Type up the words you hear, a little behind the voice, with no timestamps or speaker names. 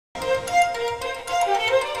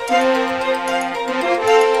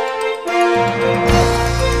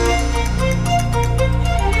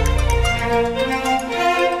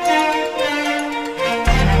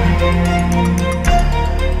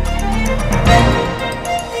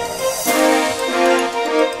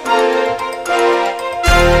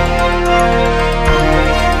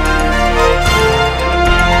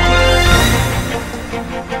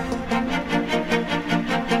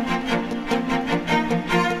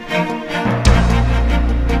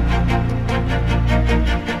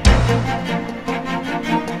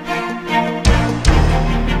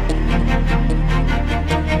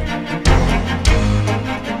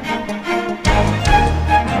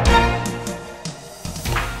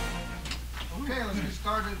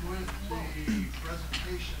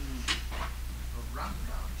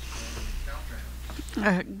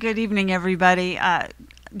Good evening, everybody.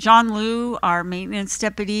 John Liu, our maintenance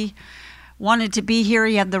deputy, wanted to be here.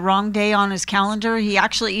 He had the wrong day on his calendar. He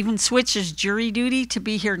actually even switched his jury duty to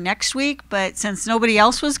be here next week, but since nobody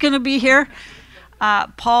else was going to be here,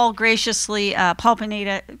 Paul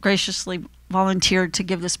Pineda graciously volunteered to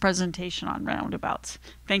give this presentation on roundabouts.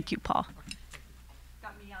 Thank you, Paul.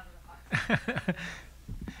 Got me out of the box.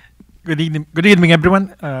 Good evening,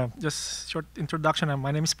 everyone. Just short introduction.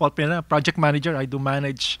 My name is Paul Pineda, project manager. I do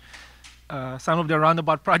manage some of the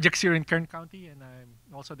roundabout projects here in Kern County, and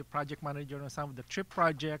I'm also the project manager on some of the TRIP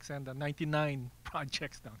projects and the 99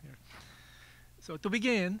 projects down here. So to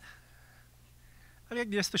begin, I'd like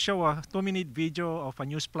just to show a 2-minute video of a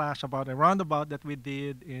news flash about a roundabout that we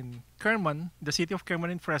did in Kerman, the city of Kerman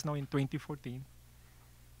in Fresno in 2014.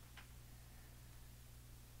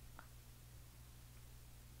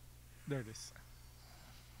 There it is.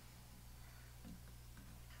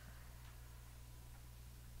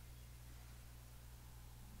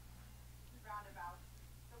 Roundabout.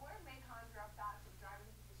 The word may conjure up thoughts of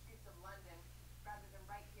driving through the streets of London rather than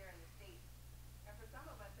right here in the States. And for some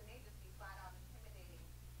of us, it may just be flat out intimidating.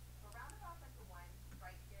 But roundabouts like the one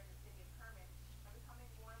right here in the city of Kerman are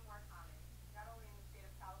becoming more and more common, not only in the state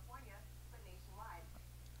of California, but nationwide.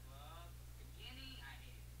 Well, beginning, I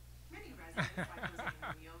hate it. Many residents like Jose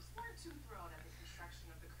and Munoz weren't too thrilled at the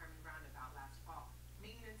construction of the Kerman roundabout last fall.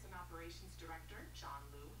 Maintenance and operations director John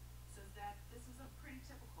Liu says that this is a pretty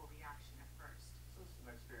typical reaction at first. So this is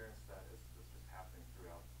an experience that is just happening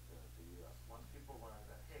throughout the U.S. Once people learn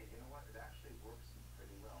that, hey, you know what, it actually works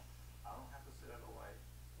pretty well. I don't have to sit at a light,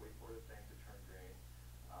 wait for the thing to turn green.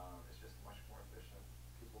 It's just much more efficient.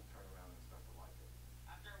 People turn around and start to like it.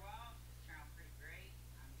 After a while, it turned out pretty great.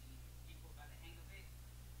 I mean, people got the hang of it.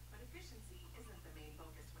 But efficiency isn't the main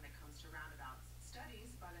focus when it comes to roundabouts.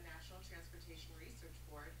 Studies by the National Transportation Research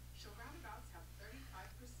Board show roundabouts have 35%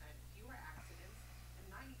 fewer accidents and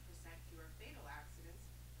 90% fewer fatal accidents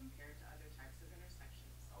compared to other types of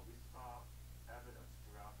intersections. We saw evidence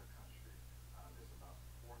throughout the country. There's about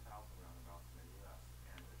 4,000 roundabouts in the U.S.,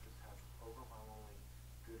 and it just has overwhelmingly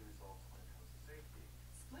good results when it comes to safety.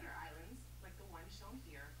 Splitter islands, like the one shown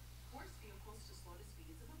here, force vehicles to slow to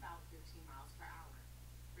speeds of about 15 miles per hour,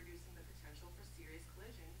 reducing the potential for serious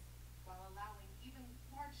collisions while allowing even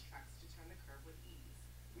large trucks to turn the curve with ease.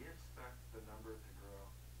 We expect the number to grow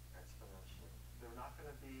exponentially. They're not going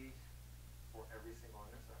to be for every single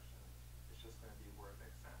intersection. It's just going to be where it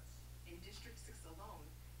makes sense. In District 6 alone,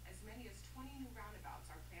 as many as 20 new roundabouts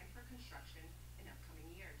are planned for construction in upcoming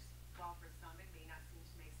years. While for some it may not seem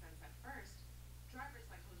to make sense at first, drivers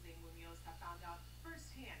like Jose Munoz have found out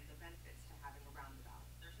firsthand the benefits to having a roundabout.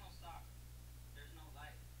 There's no stop. There's no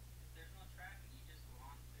light. If there's no traffic, you just go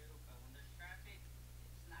on through. But when there's traffic,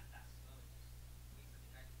 it's not that slow. Just wait for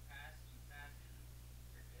the guy to pass, you pass, and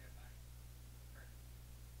you're good about it. Perfect.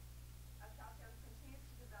 As Caltrans continues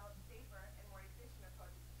to develop safer and more efficient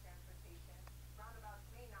approaches to transportation, roundabouts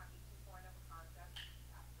may not be too foreign of a concept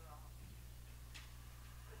after all.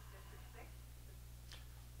 With District 6,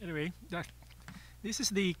 Anyway, this is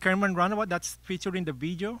the Kerman roundabout that's featured in the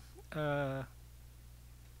video.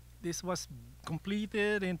 This was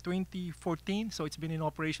completed in 2014, so it's been in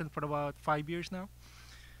operation for about 5 years now.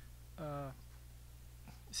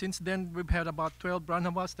 Since then, we've had about 12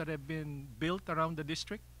 roundabouts that have been built around the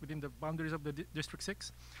district, within the boundaries of the District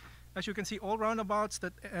 6. As you can see, all roundabouts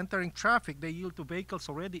that entering traffic, they yield to vehicles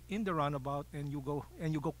already in the roundabout, and you go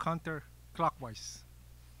counterclockwise.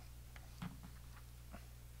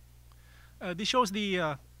 This shows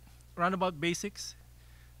the roundabout basics.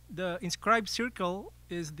 The inscribed circle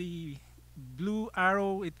is the blue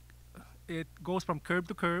arrow. It goes from curb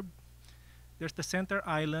to curb. There's the center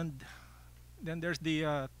island. Then there's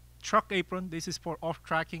the truck apron. This is for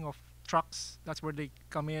off-tracking of trucks. That's where they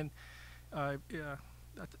come in.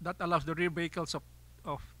 That allows the rear vehicles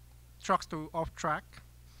of trucks to off-track.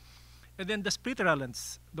 And then the splitter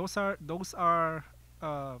islands,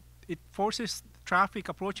 it forces traffic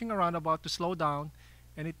approaching a roundabout to slow down,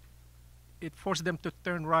 and it forces them to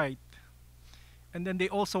turn right. And then they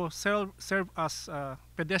also serve as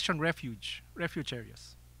pedestrian refuge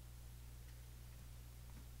areas.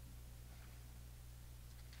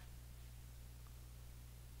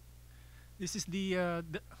 This is the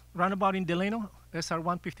roundabout in Delano, SR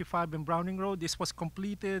 155 in Browning Road. This was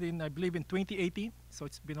completed in, I believe, in 2018, so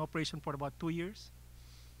it's been in operation for about 2 years.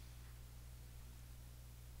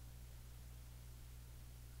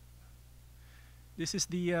 This is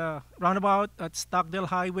the roundabout at Stockdale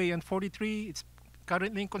Highway and 43. It's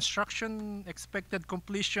currently in construction, expected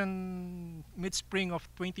completion mid-spring of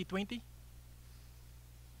 2020.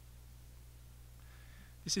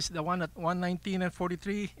 This is the one at 119 and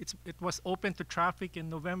 43. It was open to traffic in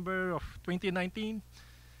November of 2019.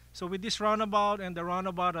 So with this roundabout and the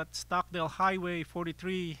roundabout at Stockdale Highway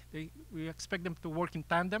 43, we expect them to work in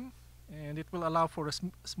tandem, and it will allow for a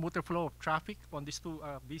smoother flow of traffic on these two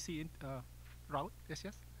busy route. Yes,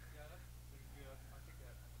 yes? Yeah, that's pretty good. I think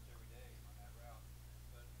that almost every day on that route.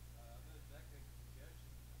 But there's that big congestion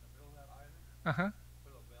in the middle of that island.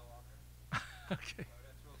 Put a bell on there. Okay.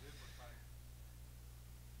 That's real good for trying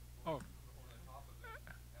Oh. over the top of it.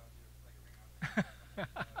 That would just like a ring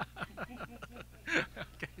on there.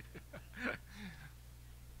 Okay.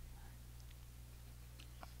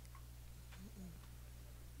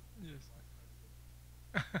 Yes.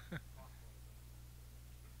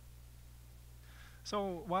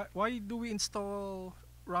 So why do we install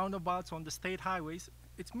roundabouts on the state highways?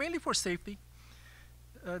 It's mainly for safety.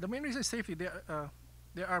 The main reason is safety.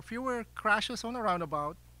 There are fewer crashes on a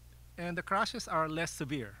roundabout, and the crashes are less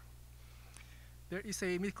severe. There is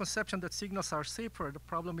a misconception that signals are safer. The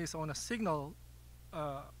problem is on a signal,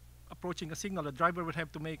 approaching a signal, the driver would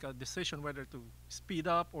have to make a decision whether to speed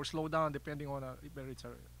up or slow down depending on whether it's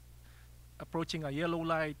approaching a yellow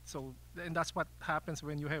light. So, and that's what happens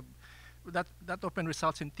when you have that often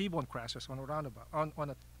results in T-bone crashes on a roundabout, on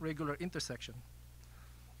a regular intersection.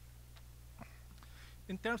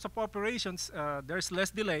 In terms of operations, there's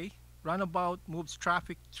less delay. Roundabout moves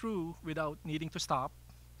traffic through without needing to stop.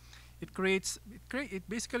 It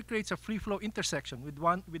basically creates a free flow intersection with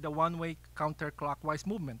a one-way counterclockwise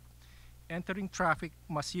movement. Entering traffic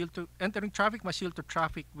must yield to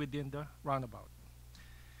traffic within the roundabout.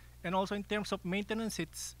 And also in terms of maintenance,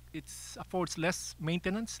 it affords less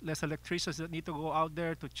maintenance, less electricians that need to go out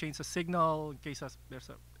there to change a signal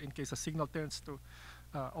in case a signal turns to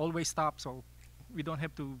always stop. So we don't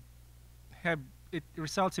have to have it.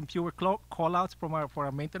 Results in fewer call-outs for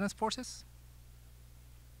our maintenance forces.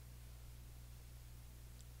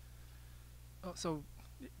 So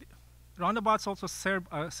roundabouts also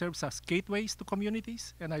serves as gateways to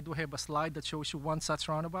communities, and I do have a slide that shows you one such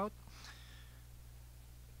roundabout.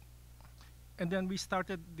 And then we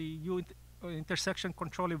started the intersection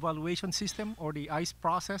control evaluation system, or the ICE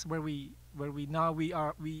process, where we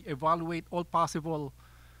evaluate all possible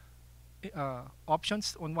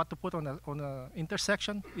options on what to put on a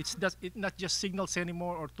intersection. It's not just signals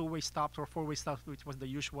anymore, or two-way stops or four-way stops, which was the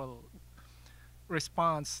usual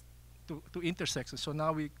response to intersections. So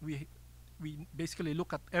now we basically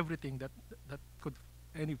look at everything that could,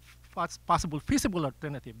 any possible feasible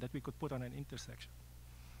alternative that we could put on an intersection.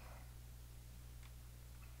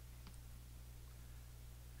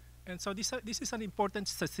 And so this is an important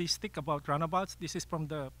statistic about roundabouts. This is from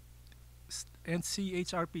the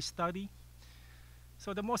NCHRP study.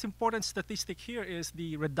 So the most important statistic here is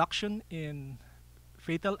the reduction in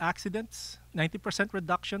fatal accidents, 90%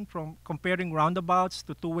 reduction from comparing roundabouts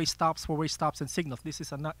to two-way stops, four-way stops, and signals. This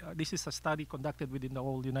is a study conducted within the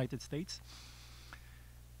whole United States.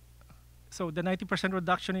 So the 90%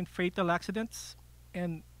 reduction in fatal accidents,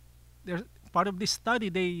 and there's part of this study,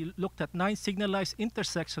 they looked at 9 signalized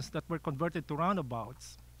intersections that were converted to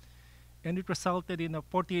roundabouts, and it resulted in a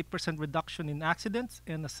 48% reduction in accidents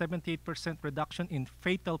and a 78% reduction in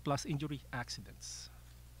fatal plus injury accidents.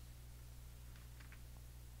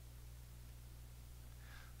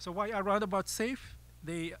 So why are roundabouts safe?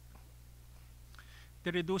 They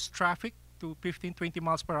reduce traffic to 15-20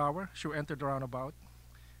 miles per hour as you enter the roundabout.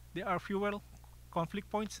 There are fewer conflict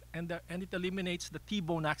points, and it eliminates the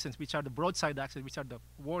T-bone accidents, which are the broadside accidents, which are the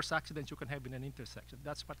worst accidents you can have in an intersection.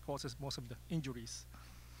 That's what causes most of the injuries.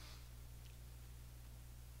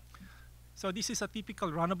 So this is a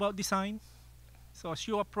typical roundabout design. So as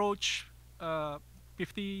you approach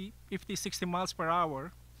 50, 60 miles per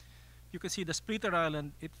hour, you can see the splitter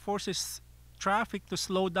island. It forces traffic to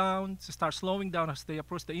slow down, to start slowing down as they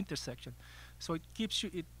approach the intersection. So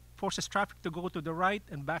it forces traffic to go to the right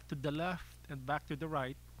and back to the left and back to the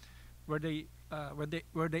right. where they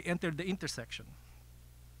enter the intersection.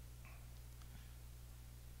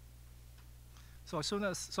 So as soon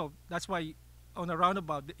as that's why on a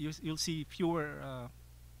roundabout you'll see fewer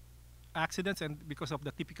accidents, and because of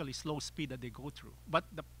the typically slow speed that they go through. But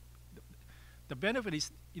the benefit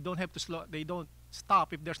is you don't have to slow. They don't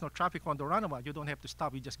stop if there's no traffic on the roundabout. You don't have to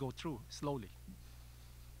stop. You just go through slowly.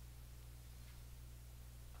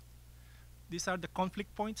 These are the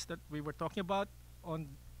conflict points that we were talking about. On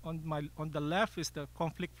the left is the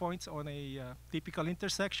conflict points on a typical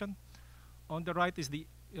intersection. On the right is the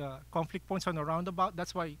conflict points on a roundabout.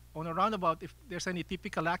 That's why on a roundabout, if there's any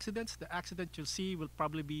typical accidents, the accident you'll see will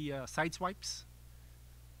probably be side swipes,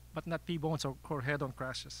 but not T-bones or head-on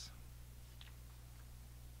crashes.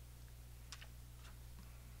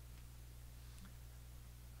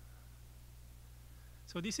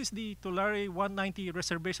 So this is the Tulare 190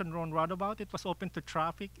 Reservation Road roundabout. It was open to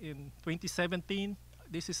traffic in 2017.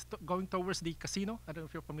 This is going towards the casino. I don't know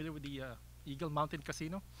if you're familiar with the Eagle Mountain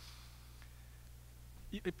Casino.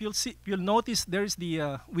 If you'll notice there is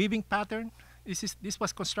the weaving pattern. This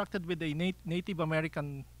was constructed with a Native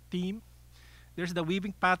American theme. There's the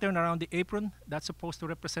weaving pattern around the apron. That's supposed to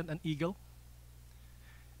represent an eagle.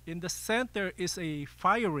 In the center is a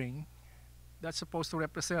fire ring. That's supposed to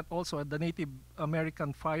represent also the Native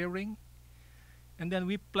American fire ring. And then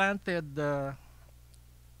we planted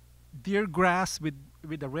deer grass with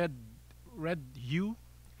a red hue.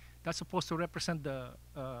 That's supposed to represent the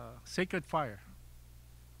sacred fire.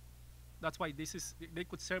 That's why they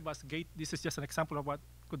could serve as gate. This is just an example of what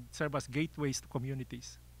could serve as gateways to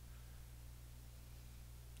communities.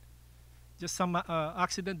 Just some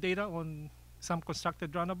accident data on some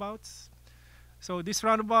constructed roundabouts. So this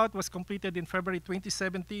roundabout was completed in February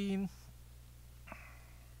 2017.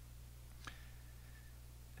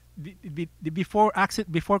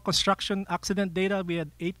 Before construction accident data, we had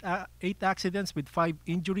eight accidents with 5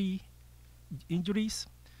 injuries.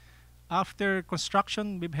 After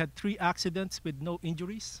construction, we've had 3 accidents with no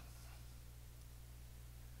injuries.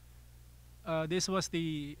 This was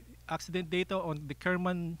the accident data on the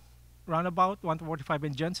Kern roundabout, 145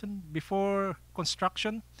 in Jensen. Before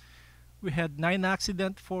construction, we had 9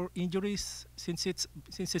 accidents, 4 injuries. Since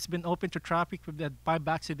it's been open to traffic, we've had 5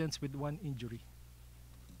 accidents with 1 injury.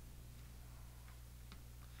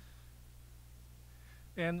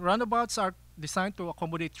 And roundabouts are designed to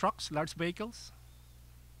accommodate trucks, large vehicles.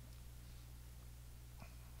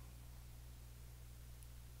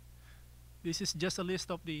 This is just a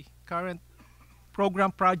list of the current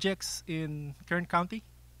program projects in Kern County.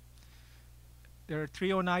 There are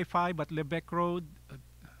 3 on I-5 at Lebec Road.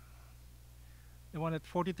 The one at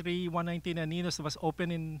 43, 119 and Enos was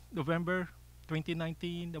open in November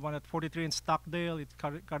 2019. The one at 43 in Stockdale is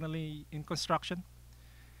currently in construction.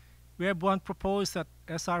 We have one proposed at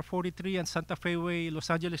SR 43 and Santa Fe Way, Los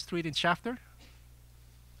Angeles Street in Shafter.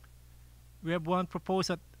 We have one proposed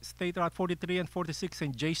at State Route 43 and 46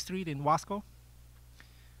 in J Street in Wasco.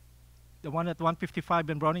 The one at 155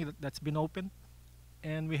 in Browning that's been opened.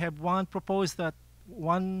 And we have one proposed at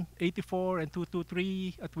 184 and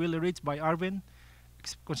 223 at Willow Ridge by Arvin.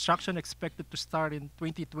 Construction expected to start in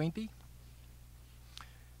 2020.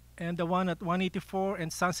 And the one at 184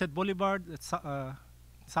 and Sunset Boulevard that's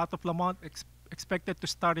south of Lamont expected to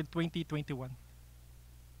start in 2021.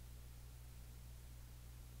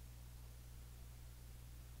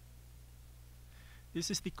 This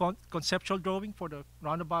is the conceptual drawing for the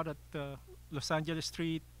roundabout at Los Angeles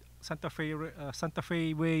Street, Santa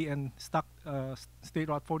Fe Way, and State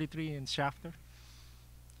Route 43 in Shafter.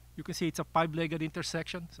 You can see it's a 5-legged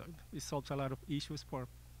intersection, so it solves a lot of issues for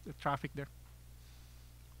the traffic there.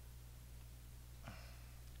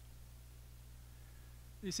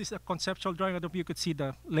 This is a conceptual drawing. I don't know if you could see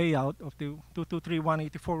the layout of the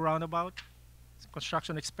 223-184 roundabout.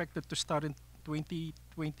 Construction expected to start in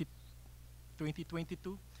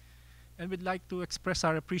 2022. And we'd like to express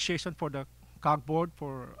our appreciation for the COG Board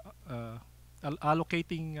for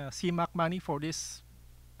allocating CMAQ money for this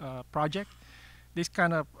project. This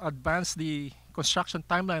kind of advanced the construction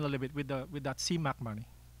timeline a little bit with that CMAQ money.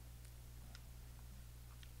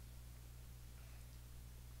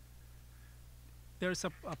 There's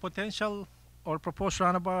a potential or proposed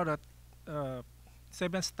roundabout at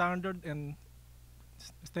 7th Standard and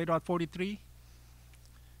State Route 43.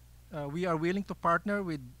 We are willing to partner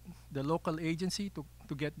with the local agency to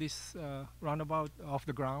get this roundabout off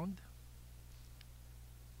the ground.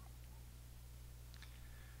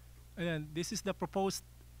 And this is the proposed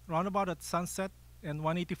roundabout at Sunset and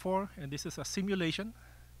 184, and this is a simulation.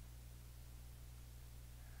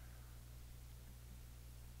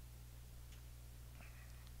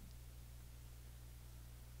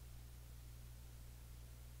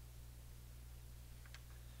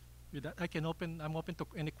 With that, I'm open to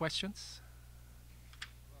any questions.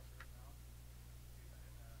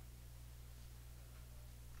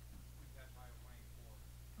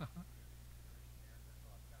 Uh-huh.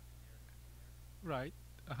 Right.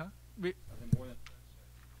 Uh-huh. We,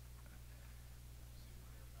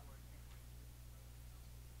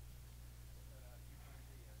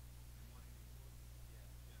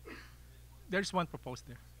 there's one proposed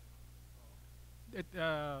there.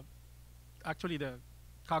 Actually, the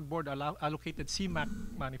COG board allocated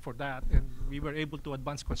CMAC money for that, and we were able to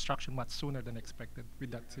advance construction much sooner than expected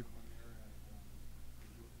with that.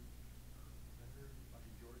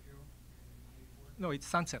 No, it's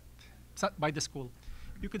Sunset, by the school.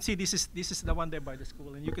 You can see this is the one there by the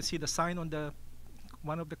school, and you can see the sign on the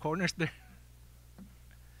one of the corners there.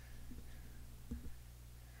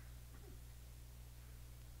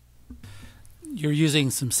 You're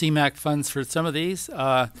using some CMAC funds for some of these.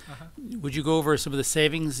 Would you go over some of the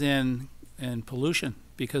savings in pollution?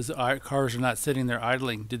 Because our cars are not sitting there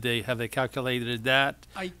idling. Have they calculated that?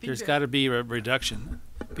 I think There's got to be a reduction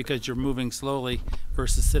because you're moving slowly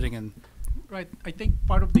versus sitting in. Right. I think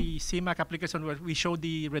part of the CMAC application where we showed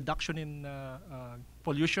the reduction in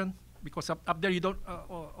pollution, because up there you don't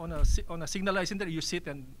on a signalizing there you sit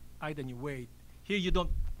and idle and you wait. Here you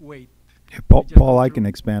don't wait. Yeah, Paul, I can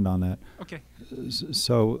expand on that. Okay.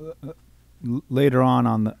 So later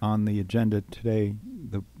on the agenda today,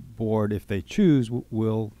 the board, if they choose,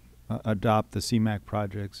 will adopt the CMAC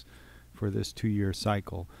projects for this 2-year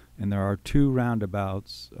cycle. And there are 2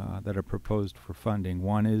 roundabouts that are proposed for funding.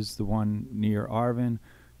 One is the one near Arvin.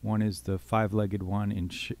 One is the 5-legged one in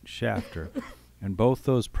Shafter. And both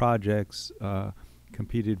those projects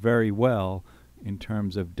competed very well in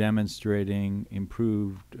terms of demonstrating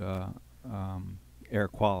improved air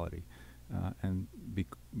quality. And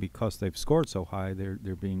because they've scored so high,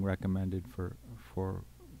 they're being recommended for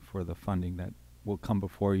the funding that will come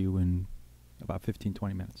before you in about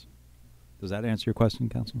 15-20 minutes. Does that answer your question,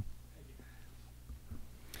 Councilman?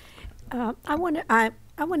 I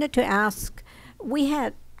wanted to ask, we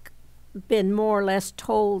had been more or less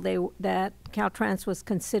told that Caltrans was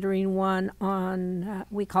considering one on,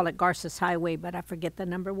 we call it Garces Highway, but I forget the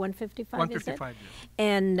number, 155, 155, is it? yes.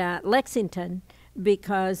 And Lexington,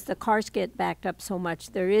 because the cars get backed up so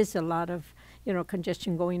much, there is a lot of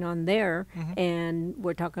congestion going on there, and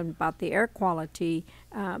we're talking about the air quality,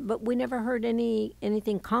 but we never heard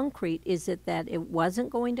anything concrete. Is it that it wasn't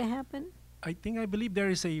going to happen? I believe there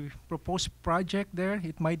is a proposed project there.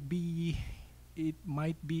 It might be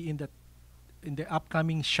in the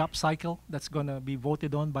upcoming shop cycle that's gonna be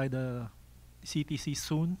voted on by the CTC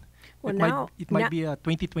soon. Well, it might be a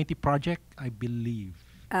 2020 project, I believe.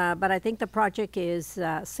 But I think the project is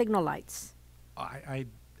signal lights.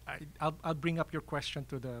 I'll bring up your question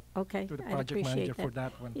to the Okay, to the I'd project appreciate manager that. for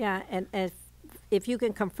that one. Yeah, and if you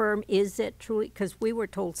can confirm, is it truly, because we were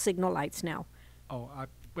told signal lights now. Oh,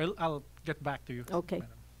 well, I'll get back to you. Okay,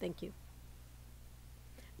 madam. thank you.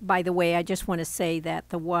 By the way, I just want to say that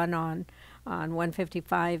the one on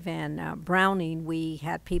 155 and Browning, we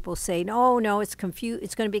had people saying, "Oh no, it's going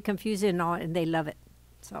to be confusing," and all, and they love it.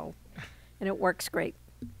 So, and it works great.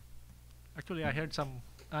 Actually, I heard some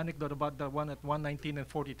anecdote about the one at 119 and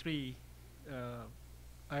 43.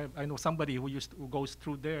 I know somebody who goes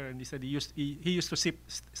through there, and he said he used to sit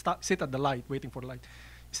at the light waiting for the light.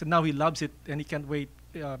 He said now he loves it and he can't wait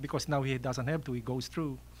because now he doesn't have to. He goes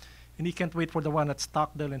through, and he can't wait for the one at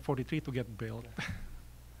Stockdale and 43 to get built. That's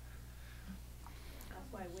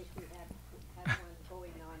why I wish we had one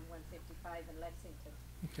going on 155 in Lexington.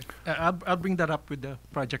 Okay. I'll bring that up with the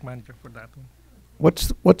project manager for that one.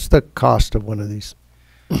 What's the cost of one of these?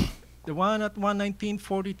 The one at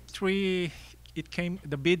 119.43,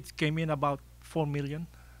 the bid came in about 4 million.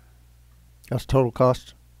 That's total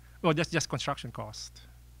cost. Well, that's just construction cost.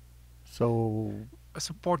 So A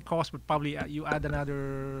support cost would probably you add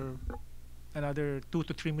another 2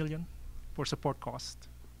 to 3 million for support cost.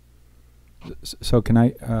 So can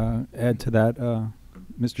I add to that,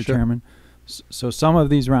 Mr. Sure. Chairman? So some of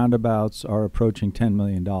these roundabouts are approaching $10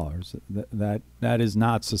 million. That is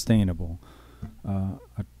not sustainable.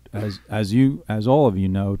 As all of you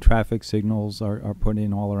know, traffic signals are put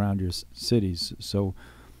in all around your cities. So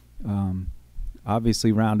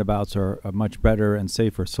obviously roundabouts are a much better and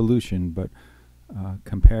safer solution, but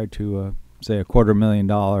compared to say a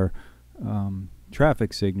 $250,000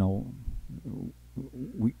 traffic signal,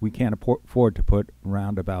 we can't afford to put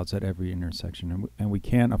roundabouts at every intersection, and we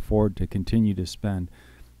can't afford to continue to spend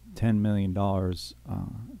 $10 million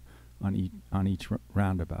on each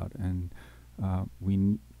roundabout. And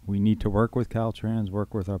we need to work with Caltrans,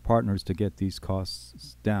 work with our partners to get these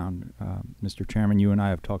costs down. Mr. Chairman, you and I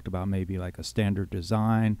have talked about maybe like a standard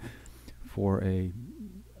design for a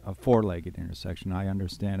four-legged intersection. I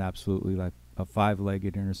understand absolutely like a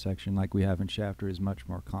five-legged intersection like we have in Shafter is much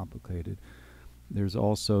more complicated. There's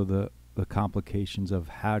also the complications of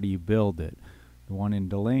how do you build it. The one in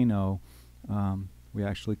Delano, we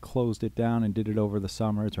actually closed it down and did it over the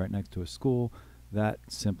summer. It's right next to a school. That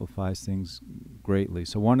simplifies things greatly.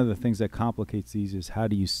 So one of the things that complicates these is how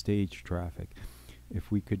do you stage traffic.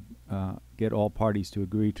 If we could get all parties to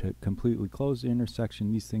agree to completely close the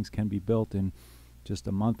intersection, these things can be built in just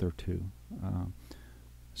a month or two.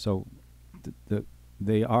 So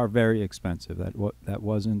they are very expensive. That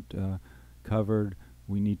wasn't covered.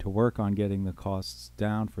 We need to work on getting the costs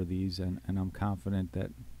down for these, and I'm confident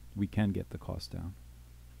that we can get the costs down.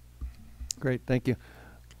 Great, thank you.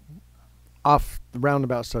 Off the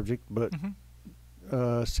roundabout subject, but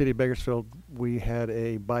City of Bakersfield, we had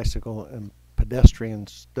a bicycle and pedestrian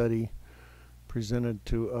study presented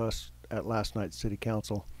to us at last night's City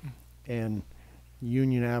Council, and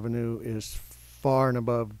Union Avenue is far and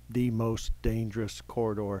above the most dangerous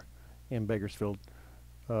corridor in Bakersfield.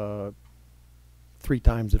 3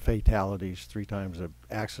 times the fatalities, 3 times the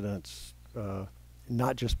accidents,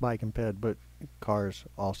 not just bike and ped, but cars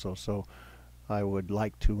also. So I would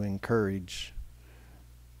like to encourage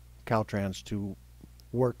Caltrans to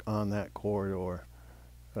work on that corridor.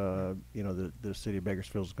 You know, the city of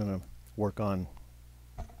Bakersfield is going to work on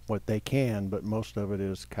what they can, but most of it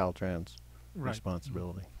is Caltrans'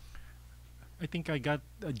 responsibility. I think I got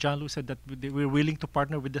John Lou said that we're willing to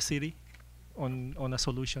partner with the city on a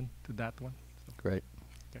solution to that one. So. Great.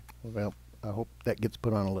 Okay. Well, I hope that gets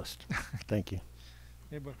put on a list. Thank you.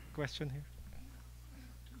 We have a question here.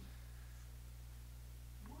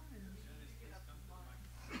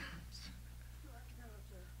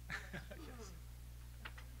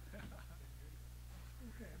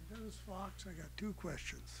 Okay, I'm Dennis Fox. I got 2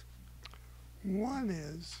 questions. One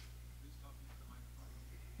is,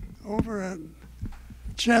 over at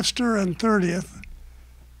Chester and 30th,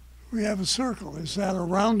 we have a circle. Is that a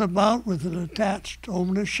roundabout with an attached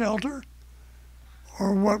homeless shelter?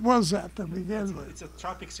 Or what was that to begin with? It's a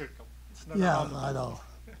traffic circle. It's not Yeah, I know.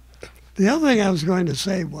 The other thing I was going to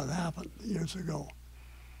say, what happened years ago,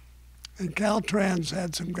 and Caltrans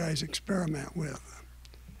had some guys experiment with,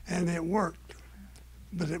 and it worked,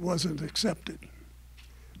 but it wasn't accepted.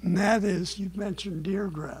 And that is, you mentioned deer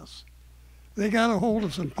grass. They got a hold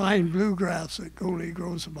of some pine bluegrass that only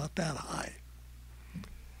grows about that high.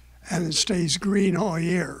 And it stays green all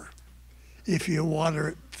year if you water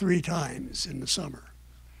it 3 times in the summer.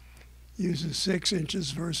 Uses 6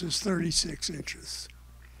 inches versus 36 inches.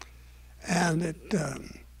 And it,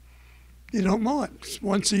 you don't mow it.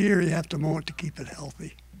 Once a year you have to mow it to keep it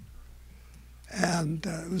healthy. And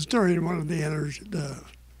it was during one of the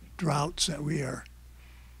droughts that we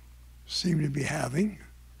seem to be having.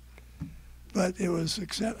 But it was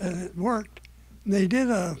and it worked. And they did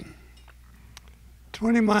a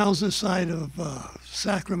 20 miles this side of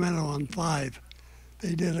Sacramento on 5.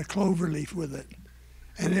 They did a cloverleaf with it.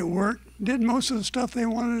 And it worked, did most of the stuff they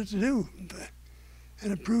wanted it to do.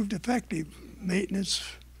 And it proved effective, maintenance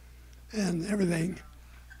and everything.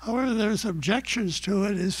 However, there's objections to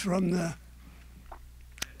it is from the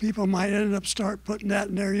people might end up start putting that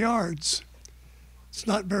in their yards. It's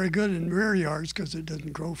not very good in rear yards because it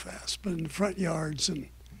doesn't grow fast, but in the front yards and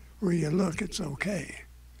where you look, it's okay.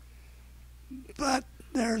 But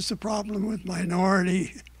there's a problem with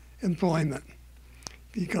minority employment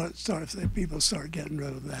because if people start getting rid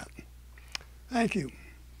of that. Thank you.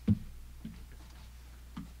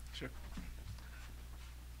 Sure.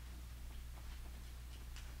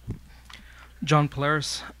 John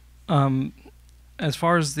Polaris. As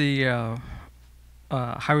far as the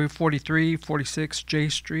Highway 43, 46, J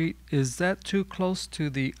Street, is that too close to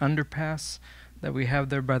the underpass that we have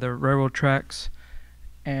there by the railroad tracks?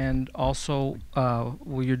 And also,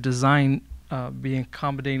 will your design be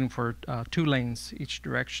accommodating for 2 lanes each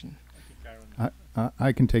direction?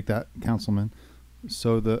 I can take that, Councilman.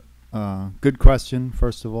 So the good question,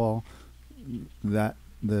 first of all. That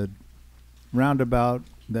the roundabout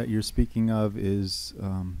that you're speaking of is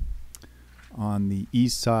on the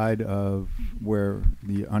east side of where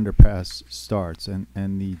the underpass starts,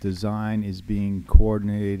 and the design is being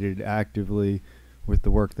coordinated actively with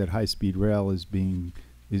the work that High Speed Rail is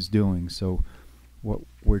doing. So what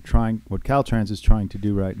Caltrans is trying to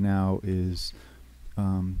do right now is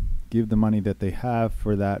give the money that they have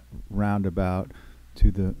for that roundabout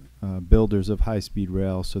to the builders of High Speed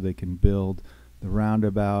Rail so they can build the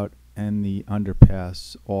roundabout and the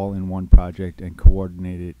underpass all in one project and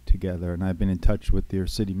coordinate it together. And I've been in touch with their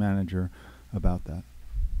city manager about that.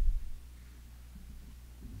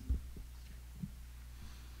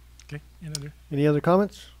 Okay. Any other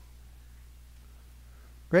comments?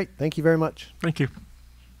 Great. Thank you very much. Thank you.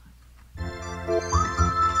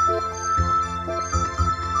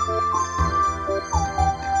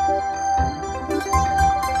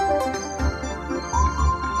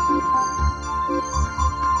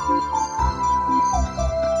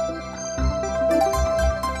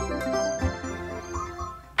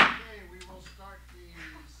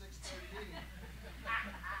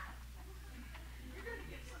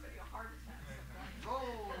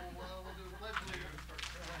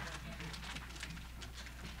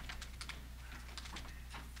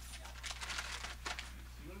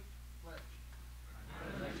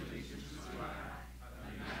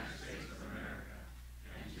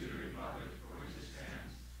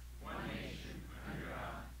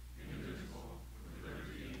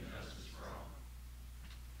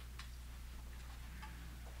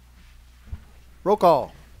 Roll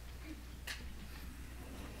call.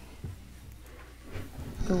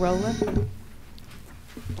 Garola.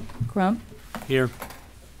 Crump. Here.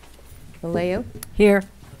 Vallejo. Here.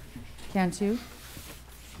 Cantu.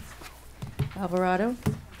 Alvarado.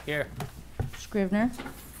 Here. Scrivener.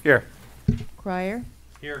 Here. Cryer.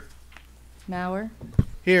 Here. Mauer.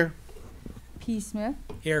 Here. P. Smith.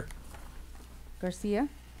 Here. Garcia.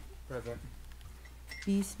 Present.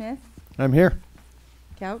 B. Smith. I'm here.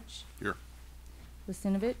 Couch. Here.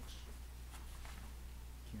 Lucinovich.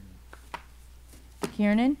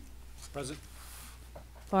 Kiernan. Present.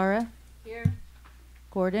 Farah. Here.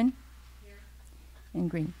 Gordon. Here. And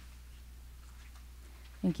Green.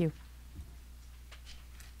 Thank you.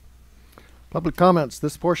 Public comments.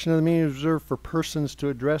 This portion of the meeting is reserved for persons to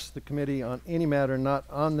address the committee on any matter not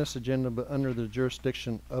on this agenda but under the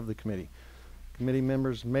jurisdiction of the committee. Committee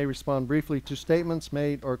members may respond briefly to statements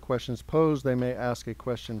made or questions posed. They may ask a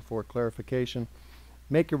question for clarification,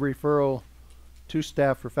 make a referral to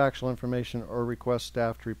staff for factual information, or request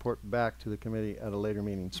staff to report back to the committee at a later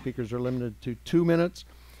meeting. Speakers are limited to 2 minutes,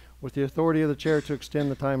 with the authority of the chair to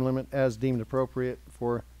extend the time limit as deemed appropriate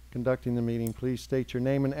for conducting the meeting. Please state your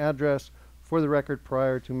name and address for the record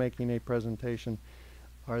prior to making a presentation.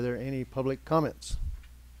 Are there any public comments?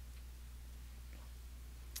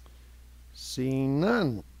 Seeing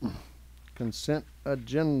none. Consent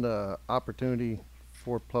agenda, opportunity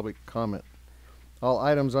for public comment. All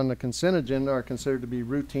items on the consent agenda are considered to be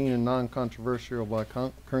routine and non-controversial by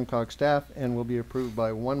Kern COG staff and will be approved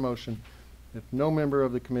by one motion if no member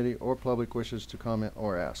of the committee or public wishes to comment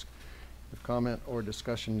or ask. If comment or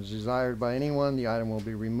discussion is desired by anyone, the item will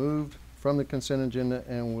be removed from the consent agenda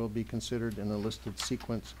and will be considered in the listed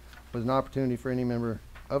sequence with an opportunity for any member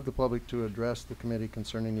of the public to address the committee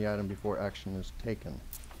concerning the item before action is taken.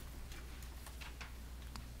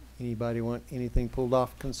 Anybody want anything pulled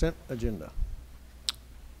off consent agenda?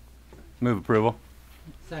 Move approval.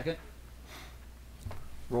 Second.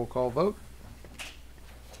 Roll call vote.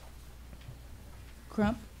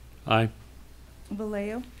 Crump. Aye.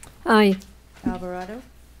 Vallejo. Aye. Alvarado.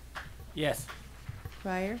 Yes.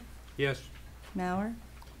 Cryer. Yes. Mauer.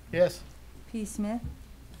 Yes. P. Smith.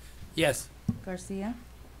 Yes. Garcia.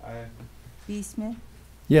 Aye. B. Smith.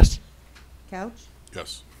 Yes. Couch.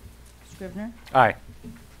 Yes. Scrivener. Aye.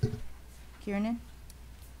 Kiernan.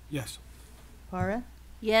 Yes. Para.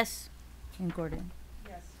 Yes. And Gordon.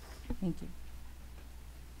 Yes. Thank you.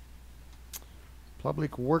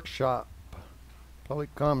 Public workshop.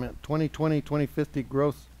 Public comment. 2020-2050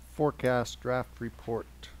 growth forecast draft report.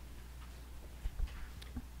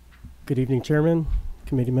 Good evening, Chairman,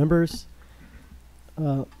 committee members.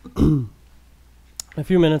 In a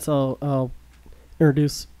few minutes, I'll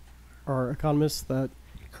introduce our economists that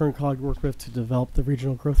Kern COG worked with to develop the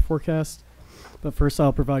regional growth forecast. But first,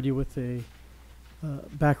 I'll provide you with a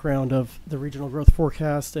background of the regional growth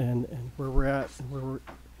forecast and where we're at and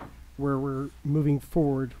where we're moving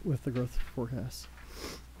forward with the growth forecast.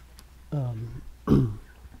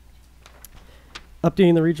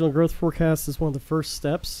 Updating the regional growth forecast is one of the first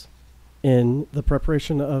steps in the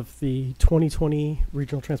preparation of the 2020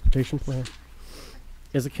 Regional Transportation Plan.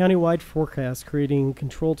 Is a countywide forecast creating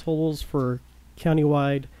control totals for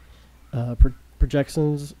countywide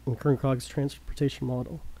projections in Kern COG's transportation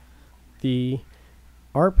model. The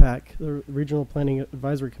RPAC, the Regional Planning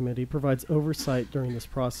Advisory Committee, provides oversight during this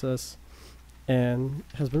process and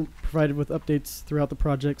has been provided with updates throughout the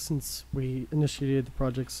project since we initiated the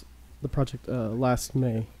project last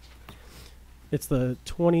May. It's the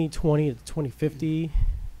 2020 to 2050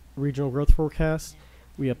 regional growth forecast.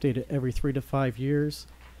 We update it every 3 to 5 years.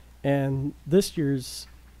 And this year's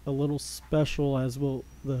a little special as well.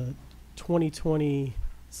 The 2020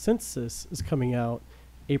 census is coming out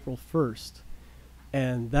April 1st.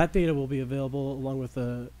 And that data will be available along with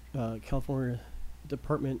the California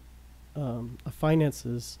Department of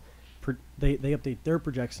Finance's. They update their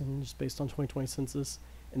projections based on 2020 census,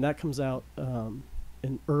 and that comes out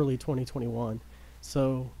in early 2021.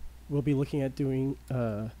 So we'll be looking at doing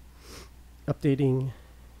updating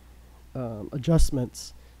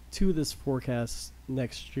adjustments to this forecast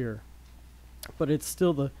next year. But it's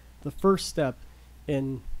still the first step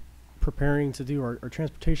in preparing to do our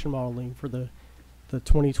transportation modeling for the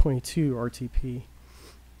 2022 RTP.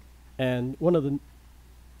 And one of the,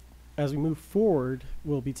 as we move forward,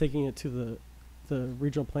 we'll be taking it to the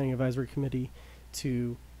Regional Planning Advisory Committee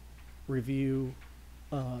to review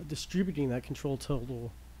distributing that control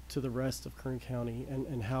total to the rest of Kern County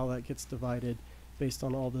and how that gets divided based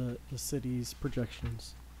on all the city's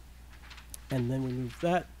projections. And then we move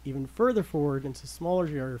that even further forward into smaller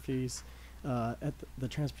geographies at the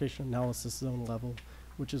transportation analysis zone level,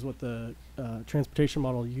 which is what the transportation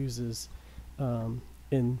model uses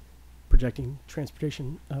in projecting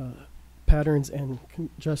transportation patterns and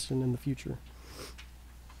congestion in the future.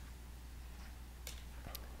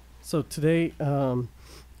 So today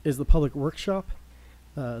is the public workshop.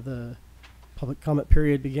 The public comment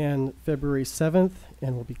period began February 7th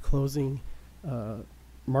and will be closing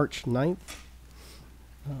March 9th.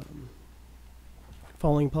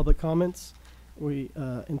 Following public comments, we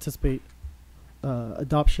anticipate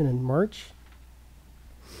adoption in March.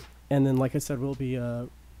 And then, like I said, we'll be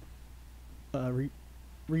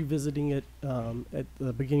revisiting it at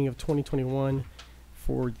the beginning of 2021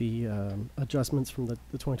 for the adjustments from the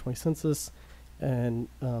 2020 census, and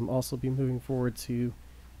also be moving forward to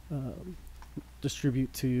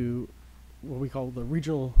distribute to what we call the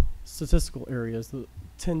regional statistical areas, the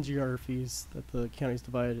 10 geographies that the county is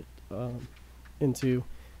divided into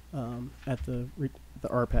at the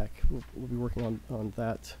RPAC. We'll be working on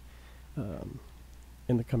that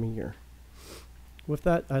in the coming year. With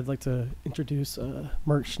that, I'd like to introduce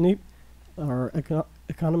Mark Schneep, our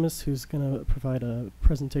economist, who's going to provide a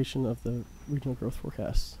presentation of the regional growth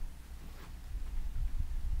forecast.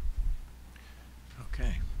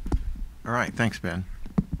 Okay. All right. Thanks, Ben.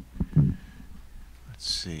 Let's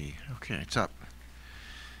see. Okay, it's up.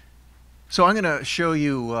 So I'm going to show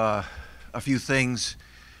you a few things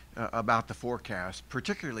about the forecast,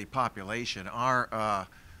 particularly population. Our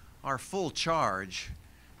full charge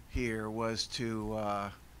here was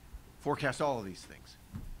to forecast all of these things.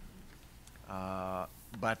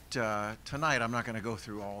 But tonight I'm not going to go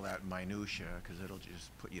through all that minutia because it'll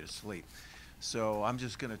just put you to sleep. So I'm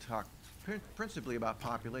just going to talk principally about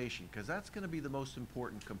population, because that's going to be the most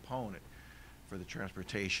important component for the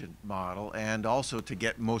transportation model, and also to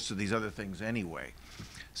get most of these other things anyway.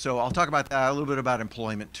 So I'll talk about that, a little bit about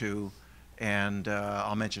employment too, and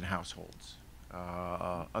I'll mention households.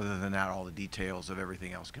 Other than that, all the details of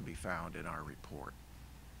everything else can be found in our report.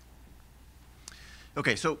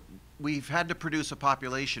 Okay, so we've had to produce a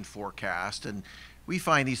population forecast, and we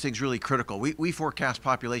find these things really critical. We forecast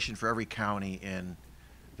population for every county in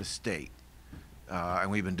the state, and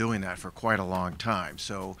we've been doing that for quite a long time.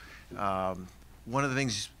 So one of the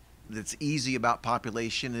things that's easy about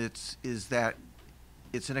population is that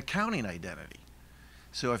it's an accounting identity.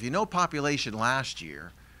 So if you know population last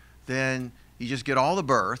year, then you just get all the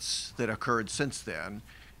births that occurred since then,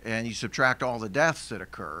 and you subtract all the deaths that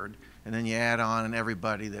occurred, and then you add on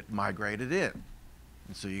everybody that migrated in.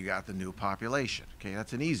 And so you got the new population. Okay,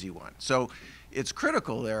 that's an easy one. So it's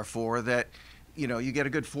critical, therefore, that you get a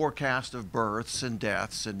good forecast of births and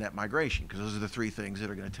deaths and net migration, because those are the three things that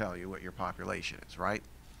are going to tell you what your population is, right?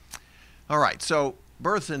 All right, so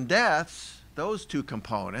births and deaths, those two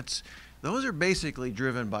components, those are basically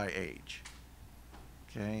driven by age.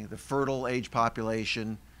 Okay, the fertile age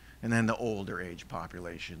population and then the older age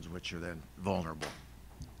populations, which are then vulnerable.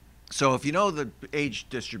 So if you know the age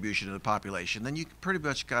distribution of the population, then you pretty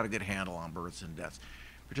much got a good handle on births and deaths,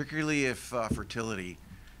 particularly if fertility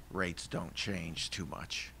rates don't change too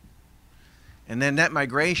much. And then net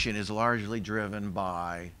migration is largely driven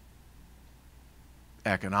by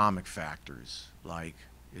economic factors, like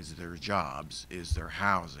is there jobs, is there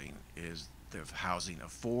housing, is the housing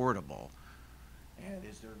affordable, and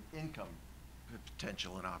is there income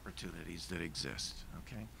potential and opportunities that exist.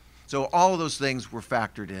 Okay, so all of those things were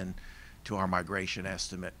factored in to our migration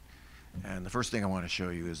estimate. And the first thing I want to show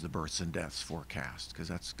you is the births and deaths forecast, because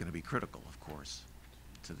that's going to be critical, of course,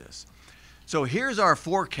 to this. So here's our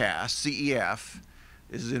forecast. CEF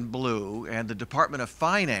is in blue, and the Department of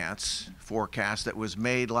Finance forecast that was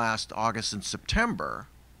made last August and September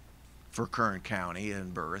for Kern County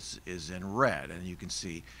in births is in red, and you can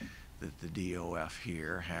see that the DOF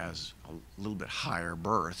here has a little bit higher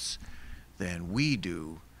births than we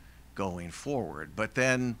do going forward. But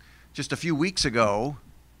then just a few weeks ago,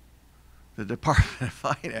 the Department of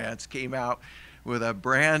Finance came out with a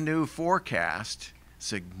brand new forecast,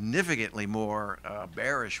 significantly more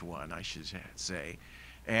bearish one, I should say,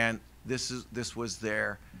 and this was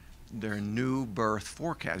their new birth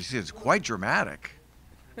forecast. You see, it's quite dramatic.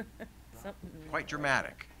 Quite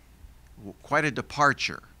dramatic. Quite a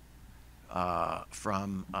departure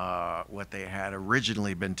from what they had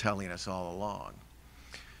originally been telling us all along.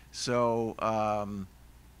 So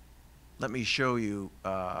let me show you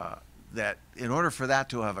that in order for that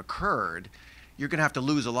to have occurred, you're going to have to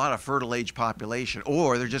lose a lot of fertile age population,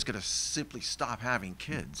 or they're just going to simply stop having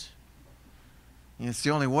kids. And it's the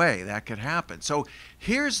only way that could happen. So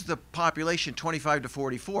here's the population 25 to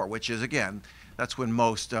 44, which is, again, that's when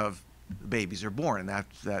most of the babies are born, and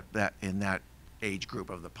that in that age group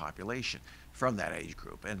of the population, from that age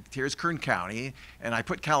group. And here's Kern County, and I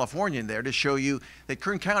put California in there to show you that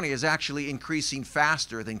Kern County is actually increasing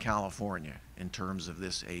faster than California in terms of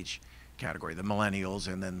this age category, the millennials,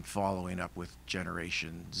 and then following up with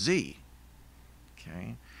Generation Z.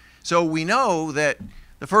 Okay, so we know that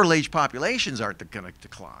the fertile age populations aren't going to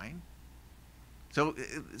decline. So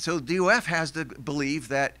DOF has to believe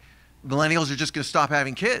that millennials are just going to stop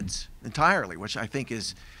having kids entirely, which I think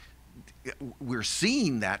is, we're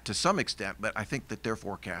seeing that to some extent, but I think that their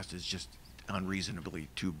forecast is just unreasonably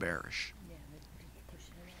too bearish.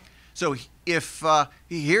 So if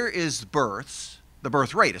here is births, the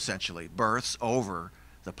birth rate essentially, births over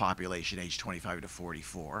the population age 25 to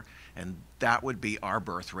 44, and that would be our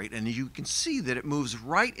birth rate. And you can see that it moves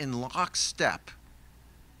right in lockstep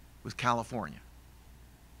with California.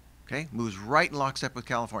 Okay, moves right in lockstep with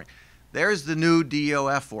California. There's the new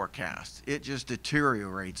DOF forecast. It just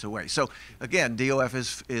deteriorates away. So again, DOF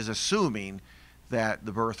is assuming that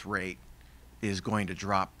the birth rate is going to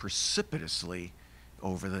drop precipitously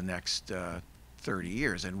over the next 30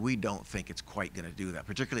 years, and we don't think it's quite going to do that,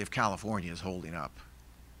 particularly if California is holding up.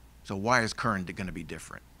 So why is Kern going to be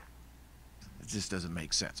different? It just doesn't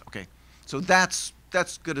make sense. Okay, so that's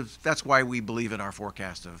good. That's why we believe in our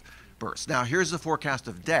forecast of births. Now here's the forecast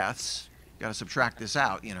of deaths. Got to subtract this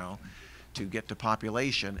out, you know, to get to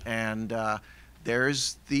population. And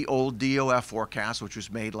there's the old DOF forecast, which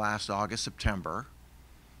was made last August, September.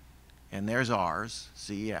 And there's ours,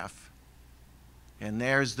 CEF. And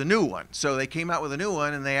there's the new one. So they came out with a new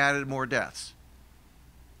one, and they added more deaths.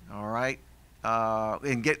 All right,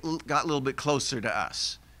 and got a little bit closer to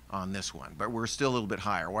us on this one, but we're still a little bit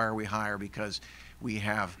higher. Why are we higher? Because we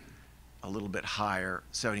have a little bit higher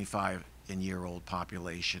 75-year-old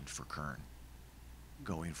population for Kern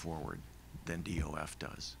going forward than DOF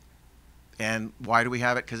does. And why do we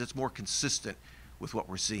have it? Because it's more consistent with what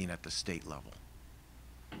we're seeing at the state level.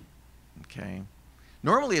 Okay.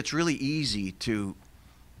 Normally it's really easy to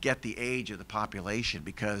get the age of the population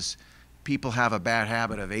because people have a bad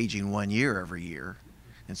habit of aging 1 year every year,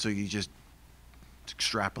 and so you just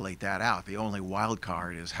extrapolate that out. The only wild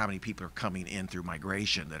card is how many people are coming in through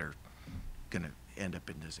migration that are going to end up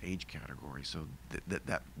in this age category. So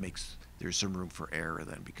that makes, there's some room for error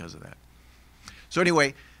then because of that. So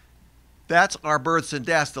anyway, that's our births and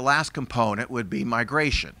deaths. The last component would be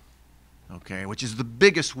migration, okay, which is the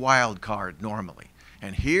biggest wild card normally.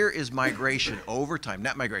 And here is migration over time.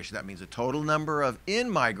 Net migration, that means the total number of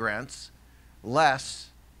in-migrants less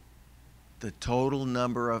the total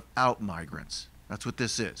number of out-migrants. That's what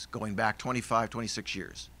this is, going back 25, 26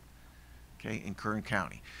 years, okay, in Kern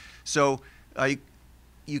County. So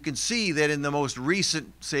you can see that in the most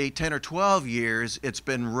recent, say, 10 or 12 years, it's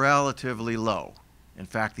been relatively low. In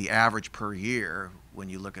fact, the average per year, when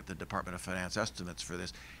you look at the Department of Finance estimates for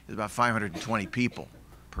this, is about 520 people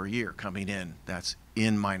per year coming in. That's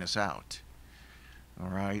in minus out. All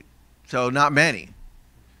right? So not many.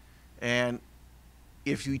 And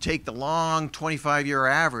if you take the long 25-year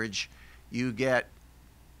average, you get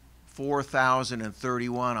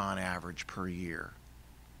 4,031 on average per year.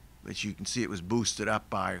 But you can see it was boosted up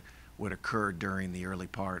by what occurred during the early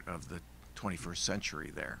part of the 21st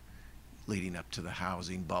century there, leading up to the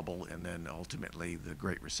housing bubble and then ultimately the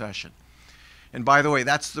Great Recession. And by the way,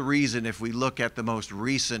 that's the reason if we look at the most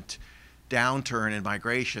recent downturn in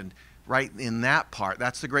migration, right in that part,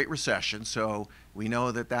 that's the Great Recession, so we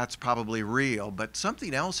know that that's probably real, but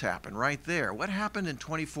something else happened right there. What happened in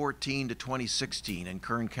 2014 to 2016 in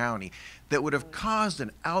Kern County that would have caused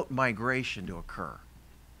an out-migration to occur?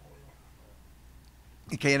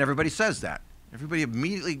 Okay, and everybody says that. Everybody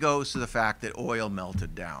immediately goes to the fact that oil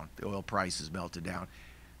melted down, the oil prices melted down.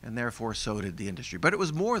 and therefore so did the industry. But it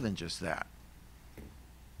was more than just that.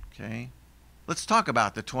 Okay? Let's talk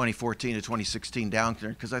about the 2014 to 2016 downturn,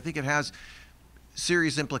 because I think it has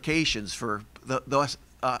serious implications for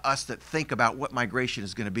us that think about what migration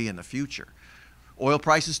is going to be in the future. Oil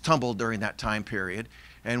prices tumbled during that time period,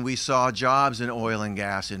 and we saw jobs in oil and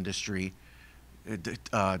gas industry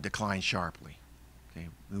decline sharply. Okay?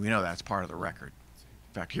 We know that's part of the record.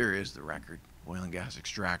 In fact, here is the record: oil and gas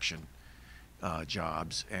extraction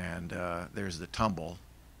jobs, and there's the tumble,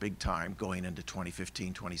 big time, going into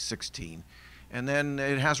 2015, 2016, and then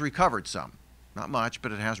it has recovered some. Not much,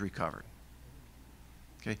 but it has recovered.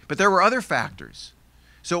 Okay? But there were other factors.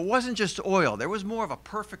 So it wasn't just oil. There was more of a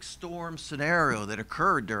perfect storm scenario that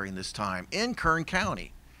occurred during this time in Kern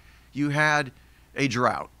County. You had a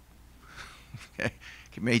drought, okay?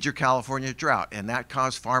 Major California drought, and that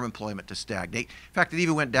caused farm employment to stagnate. In fact, it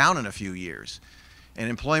even went down in a few years. And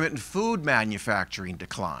employment in food manufacturing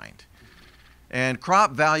declined. And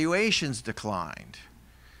crop valuations declined.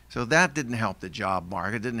 So that didn't help the job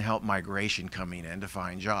market, didn't help migration coming in to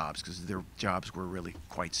find jobs, because their jobs were really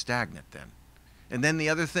quite stagnant then. And then the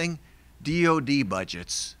other thing, DOD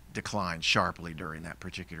budgets declined sharply during that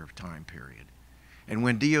particular time period. And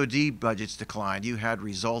when DOD budgets declined, you had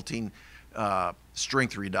resulting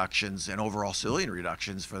strength reductions and overall civilian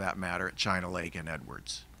reductions, for that matter, at China Lake and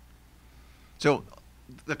Edwards. So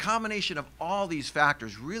the combination of all these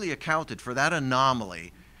factors really accounted for that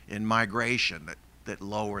anomaly in migration that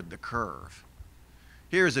lowered the curve.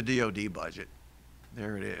 Here's a DOD budget.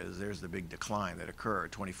 There it is. There's the big decline that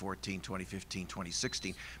occurred 2014, 2015,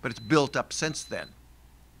 2016. But it's built up since then.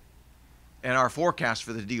 And our forecast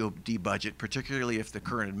for the DOD budget, particularly if the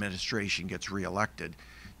current administration gets reelected,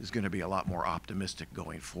 is going to be a lot more optimistic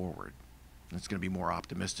going forward. And it's going to be more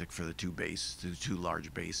optimistic for the two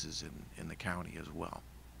large bases in the county as well.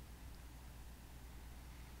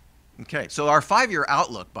 Okay, so our 5-year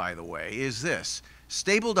outlook, by the way, is this: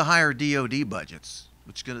 stable to higher DOD budgets,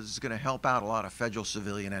 which is going to help out a lot of federal,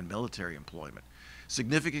 civilian, and military employment.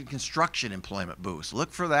 Significant construction employment boost.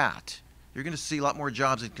 Look for that. You're going to see a lot more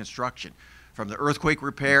jobs in construction. From the earthquake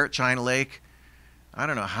repair at China Lake, I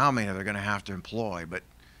don't know how many they're going to have to employ, but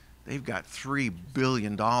they've got $3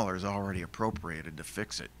 billion already appropriated to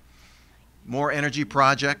fix it. More energy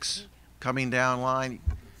projects coming down line,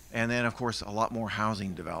 and then, of course, a lot more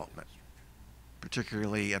housing development,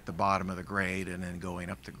 particularly at the bottom of the grade and then going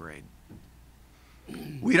up the grade.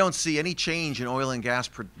 We don't see any change in oil and gas,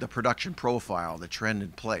 the production profile, the trend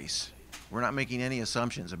in place. We're not making any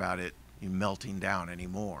assumptions about it melting down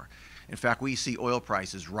anymore. In fact, we see oil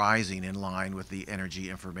prices rising in line with the Energy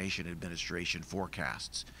Information Administration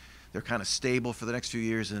forecasts. They're kind of stable for the next few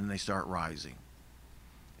years, and then they start rising.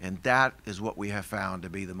 And that is what we have found to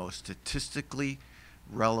be the most statistically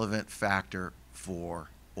relevant factor for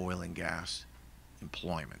oil and gas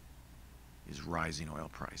employment, is rising oil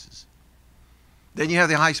prices. Then you have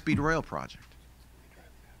the high-speed rail project.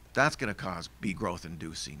 That's going to be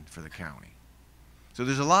growth-inducing for the county. So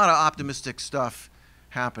there's a lot of optimistic stuff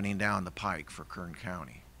happening down the pike for Kern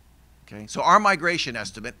County. Okay, so our migration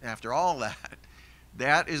estimate, after all that,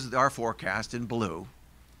 that is our forecast in blue.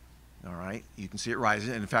 All right, you can see it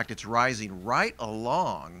rising. And in fact, it's rising right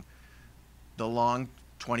along the long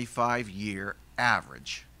 25-year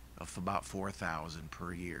average of about 4,000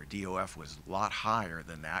 per year. DOF was a lot higher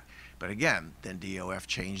than that. But again, then DOF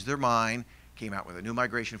changed their mind, came out with a new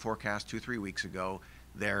migration forecast 2-3 weeks ago.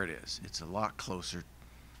 There it is. It's a lot closer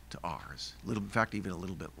to ours. In fact, even a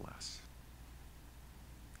little bit less.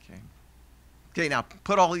 Okay. Okay, now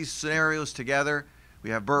put all these scenarios together. We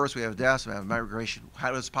have births, we have deaths, we have migration.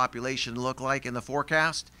 How does population look like in the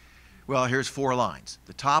forecast? Well, here's 4 lines.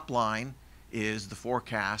 The top line is the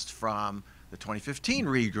forecast from the 2015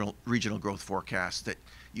 regional growth forecast that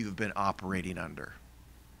you've been operating under,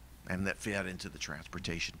 and that fed into the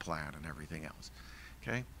transportation plan and everything else.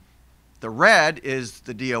 Okay? The red is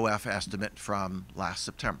the DOF estimate from last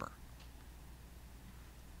September.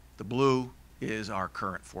 The blue is our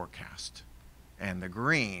current forecast. And the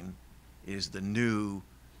green is the new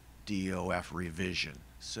DOF revision.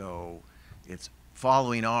 So it's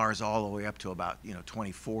following ours all the way up to about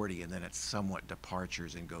 2040, and then it's somewhat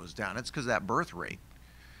departures and goes down. It's because of that birth rate.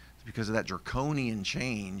 It's because of that draconian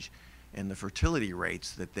change in the fertility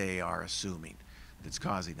rates that they are assuming that's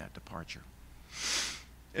causing that departure.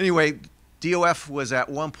 Anyway, DOF was at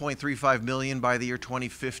 1.35 million by the year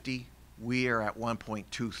 2050. We are at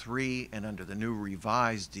 1.23, and under the new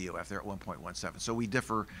revised DOF, they're at 1.17. So we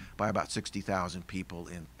differ by about 60,000 people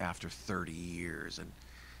after 30 years. And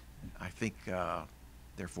I think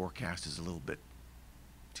their forecast is a little bit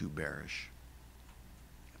too bearish.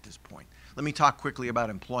 at this point. Let me talk quickly about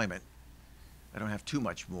employment. I don't have too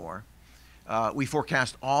much more. We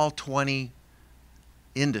forecast all 20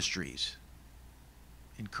 industries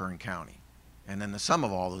in Kern County. And then the sum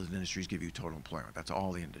of all those industries give you total employment. That's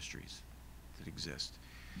all the industries that exist.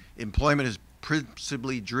 Employment is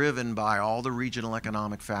principally driven by all the regional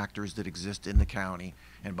economic factors that exist in the county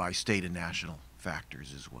and by state and national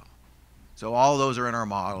factors as well. So all those are in our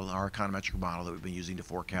model, our econometric model that we've been using to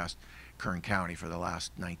forecast Kern County for the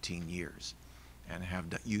last 19 years, and have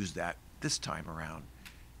used that this time around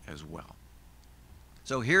as well.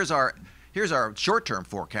 So here's our short-term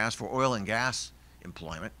forecast for oil and gas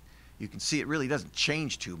employment. You can see it really doesn't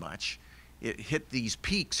change too much. It hit these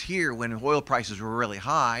peaks here when oil prices were really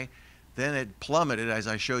high. Then it plummeted, as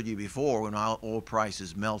I showed you before, when oil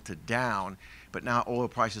prices melted down. But now oil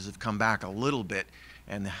prices have come back a little bit,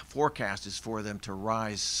 and the forecast is for them to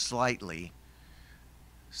rise slightly,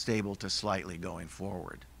 stable to slightly going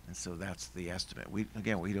forward. And so that's the estimate. We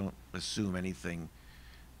don't assume anything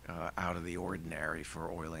out of the ordinary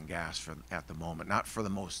for oil and gas at the moment, not for the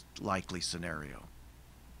most likely scenario.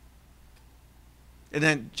 And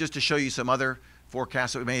then just to show you some other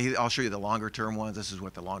forecasts, I'll show you the longer term ones. This is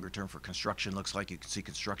what the longer term for construction looks like. You can see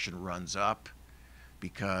construction runs up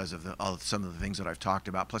because of some of the things that I've talked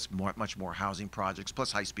about, plus much more housing projects,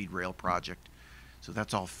 plus high-speed rail project. So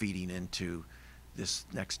that's all feeding into this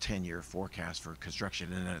next 10-year forecast for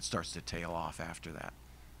construction, and then it starts to tail off after that.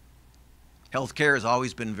 Healthcare has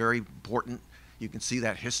always been very important. You can see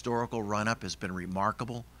that historical run-up has been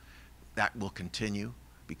remarkable. That will continue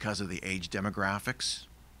because of the age demographics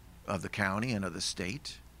of the county and of the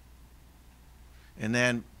state. And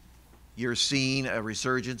then you're seeing a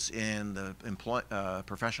resurgence in the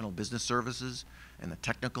professional business services and the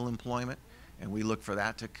technical employment, and we look for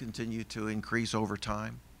that to continue to increase over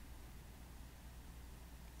time.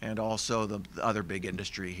 And also the other big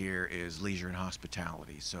industry here is leisure and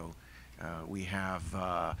hospitality. So we have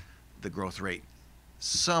the growth rate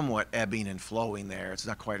somewhat ebbing and flowing there. It's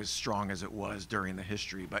not quite as strong as it was during the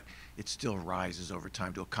history, but it still rises over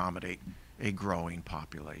time to accommodate a growing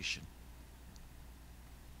population.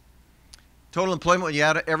 Total employment, when you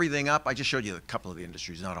add everything up, I just showed you a couple of the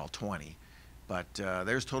industries, not all 20. But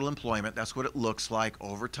there's total employment. That's what it looks like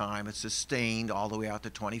over time. It's sustained all the way out to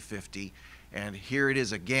 2050. And here it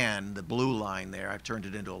is again, the blue line there. I've turned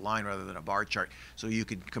it into a line rather than a bar chart. So you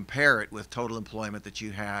could compare it with total employment that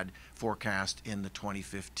you had forecast in the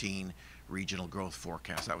 2015 regional growth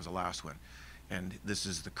forecast. That was the last one. And this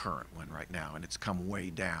is the current one right now. And it's come way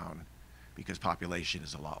down because population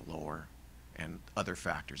is a lot lower and other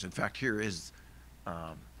factors. In fact, here is,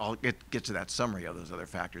 I'll get to that summary of those other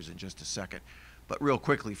factors in just a second. But real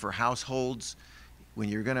quickly, for households, when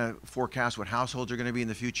you're going to forecast what households are going to be in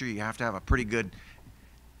the future, you have to have a pretty good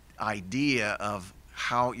idea of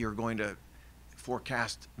how you're going to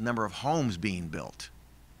forecast number of homes being built.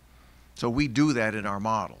 So we do that in our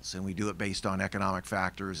models, and we do it based on economic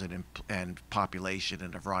factors and population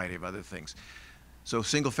and a variety of other things. So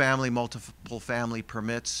single family, multiple family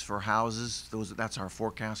permits for houses, that's our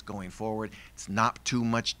forecast going forward. It's not too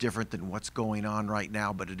much different than what's going on right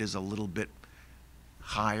now, but it is a little bit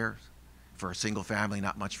higher for a single family,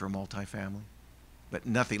 not much for a multifamily, but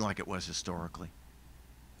nothing like it was historically.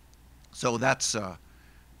 So that's not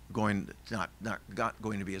going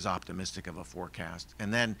to be as optimistic of a forecast.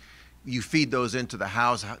 And then you feed those into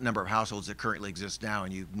the number of households that currently exist now,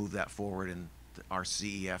 and you move that forward, and our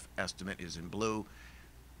CEF estimate is in blue.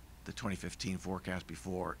 The 2015 forecast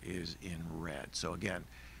before is in red. So again,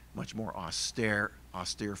 much more austere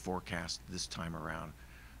forecast this time around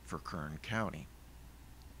for Kern County.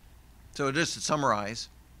 So just to summarize,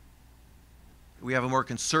 we have a more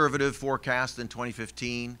conservative forecast than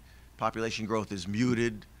 2015. Population growth is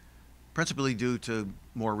muted, principally due to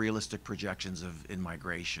more realistic projections of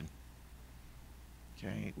in-migration.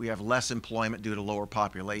 Okay, we have less employment due to lower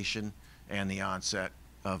population and the onset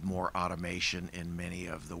of more automation in many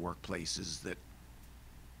of the workplaces that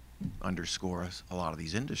underscore a lot of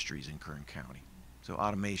these industries in Kern County. So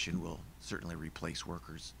automation will certainly replace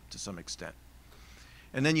workers to some extent.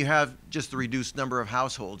 And then you have just the reduced number of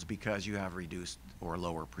households because you have reduced or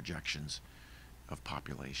lower projections of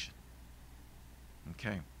population.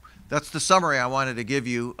 Okay, that's the summary I wanted to give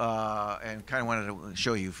you and kind of wanted to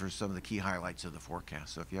show you for some of the key highlights of the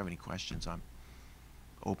forecast. So if you have any questions, I'm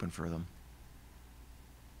open for them.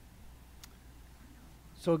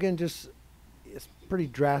 So again, it's pretty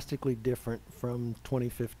drastically different from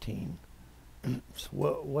 2015. So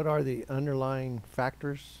what are the underlying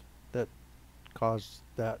factors that cause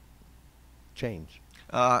that change?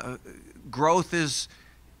 Growth is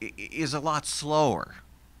a lot slower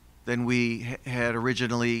than we had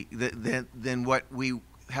originally, than what we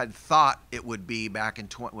had thought it would be back in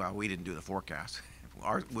well, we didn't do the forecast.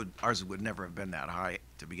 Ours would never have been that high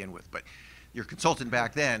to begin with. But your consultant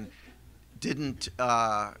back then didn't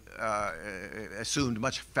assumed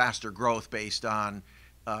much faster growth based on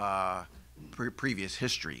previous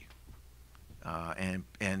history. And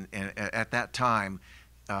at that time,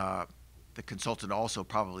 the consultant also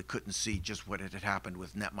probably couldn't see just what had happened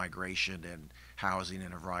with net migration and housing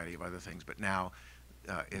and a variety of other things. But now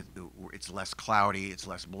it's less cloudy, it's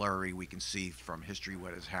less blurry. We can see from history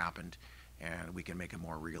what has happened, and we can make a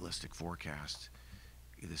more realistic forecast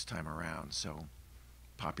this time around. So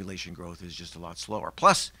population growth is just a lot slower.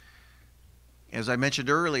 Plus, as I mentioned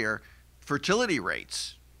earlier, fertility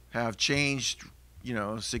rates have changed,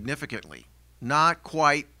 significantly. Not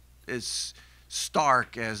quite as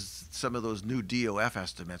stark as some of those new DOF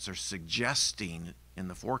estimates are suggesting in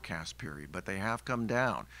the forecast period, but they have come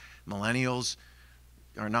down. Millennials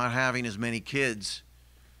are not having as many kids,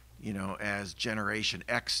 as Generation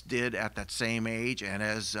X did at that same age, and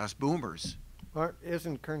as us boomers.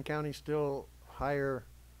 Isn't Kern County still higher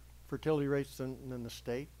fertility rates than the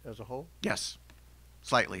state as a whole? Yes,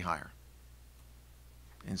 slightly higher.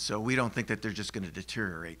 And so we don't think that they're just going to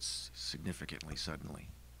deteriorate significantly suddenly.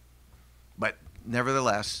 But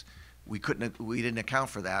nevertheless, we didn't account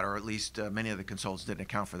for that, or at least many of the consultants didn't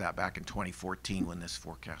account for that back in 2014 when this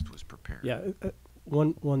forecast was prepared. Yeah,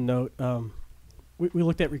 one note. We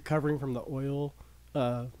looked at recovering from the oil,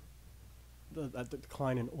 the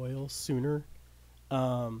decline in oil sooner,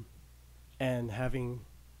 and having,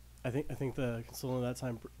 I think the consultant at that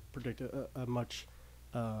time predicted a much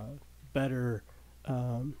better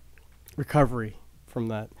recovery from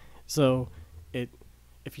that. So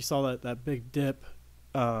if you saw that big dip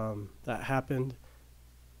that happened,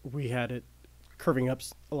 we had it curving up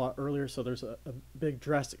a lot earlier. So there's a big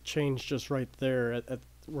drastic change just right there at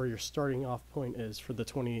where your starting off point is for the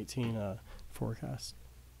 2018 forecast,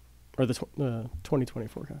 or the 2020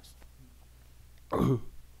 forecast. Do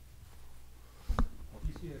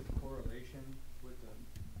you see a correlation with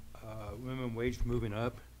the minimum wage moving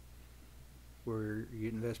up, where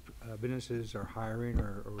you're getting less businesses are hiring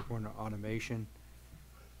or going to automation?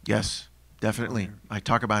 Yes, definitely. I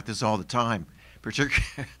talk about this all the time,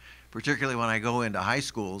 particularly when I go into high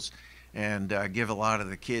schools and give a lot of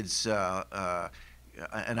the kids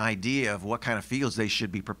an idea of what kind of fields they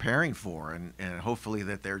should be preparing for, and hopefully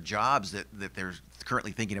that their jobs that they're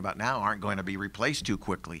currently thinking about now aren't going to be replaced too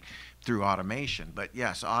quickly through automation. But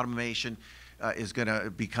yes, automation is going to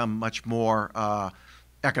become much more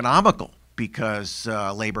economical, because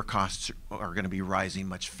labor costs are going to be rising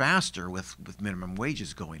much faster with minimum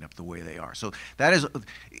wages going up the way they are. So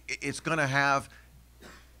it's going to have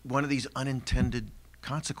one of these unintended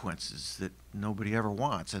consequences that nobody ever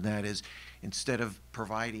wants, and that is, instead of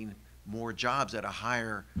providing more jobs at a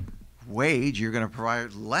higher wage, you're going to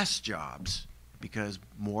provide less jobs, because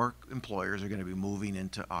more employers are going to be moving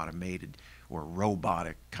into automated or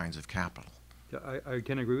robotic kinds of capital. Yeah, I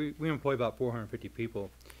can agree. We employ about 450 people,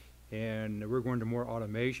 and we're going to more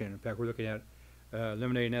automation. In fact, we're looking at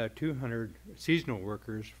eliminating another 200 seasonal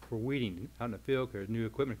workers for weeding out in the field, because new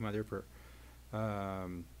equipment come out there for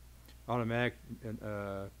automatic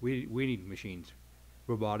weeding machines,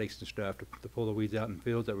 robotics and stuff to pull the weeds out in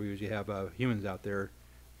fields that we usually have humans out there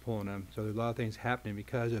pulling them. So there's a lot of things happening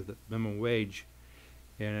because of the minimum wage.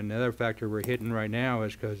 And another factor we're hitting right now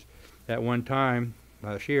is because at one time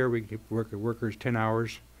last year we could work workers 10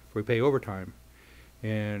 hours before we pay overtime.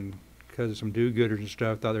 And because of some do-gooders and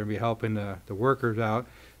stuff, thought they were going to be helping the workers out,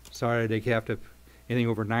 decided they have to, anything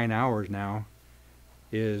over 9 hours now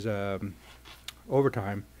is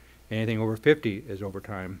overtime. Anything over 50 is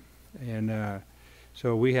overtime. And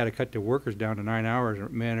so we had to cut the workers down to 9 hours.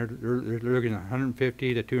 Man, they're looking at $150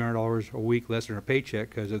 to $200 a week less than a paycheck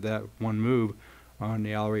because of that one move on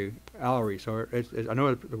the hourly. So I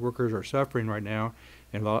know the workers are suffering right now,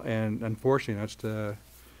 and unfortunately that's the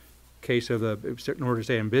case of in order to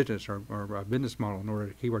stay in business, or a business model, in order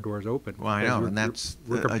to keep our doors open. Well, I know, and that's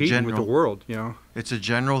we're competing with the world, It's a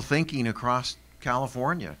general thinking across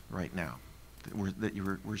California right now that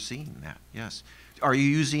we're seeing that. Yes. Are you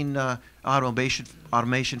using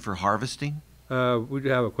automation for harvesting? We do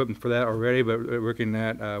have equipment for that already, but we're working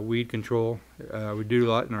at weed control. We do a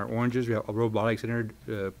lot in our oranges. We have robotics in there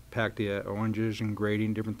to pack the oranges and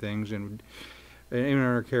grading different things, and even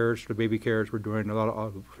our carrots, the baby carrots, we're doing a lot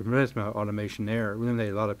of tremendous amount of automation there. We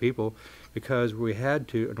eliminated a lot of people because we had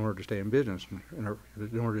to in order to stay in business, in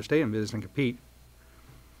order to stay in business and compete.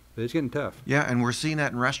 But it's getting tough. Yeah, and we're seeing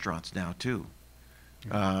that in restaurants now too.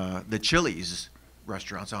 The Chili's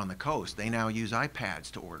restaurants on the coast, they now use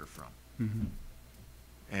iPads to order from. Mhm.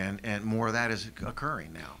 And more of that is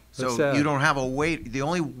occurring now. That's So sad. you don't have a wait. The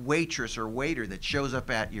only waitress or waiter that shows up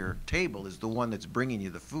at your table is the one that's bringing you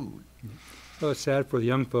the food. Well, it's sad for the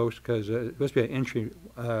young folks because it must be an entry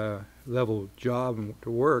level job to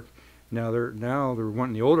work. Now they're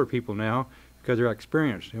wanting the older people now because they're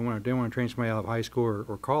experienced. They want to train somebody out of high school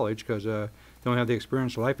or college because they don't have the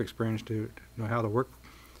experience, life experience to know how to work.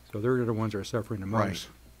 So they're the ones that are suffering the most. Right.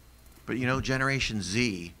 But you know, Generation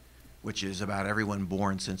Z, which is about everyone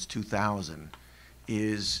born since 2000,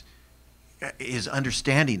 is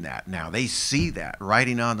understanding that now. They see that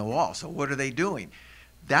writing on the wall. So what are they doing?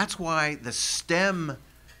 That's why the STEM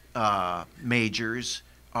majors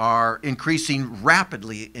are increasing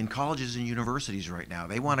rapidly in colleges and universities right now.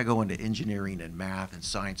 They want to go into engineering and math and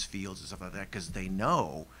science fields and stuff like that because they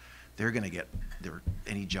know they're going to get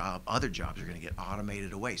other jobs are going to get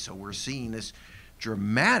automated away. So we're seeing this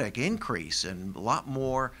dramatic increase and a lot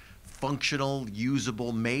more functional,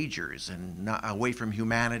 usable majors and not away from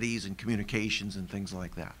humanities and communications and things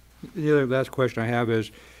like that. The other last question I have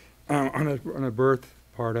is on the birth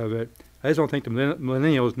part of it. I just don't think the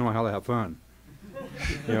millennials know how to have fun.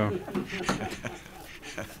 You know.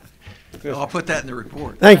 I'll put that in the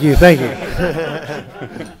report. Thank you, thank you.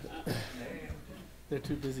 They're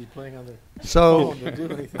too busy playing on their So, phone to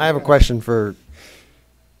do anything. I have a question for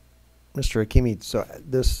Mr. Hakimi. So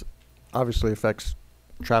this obviously affects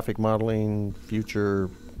traffic modeling, future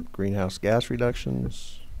greenhouse gas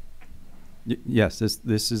reductions. Yes,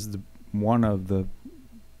 this is one of the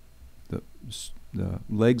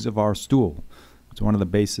legs of our stool. It's one of the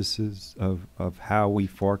bases of how we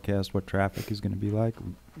forecast what traffic is going to be like.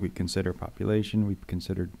 We consider population, we've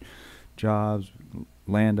considered jobs,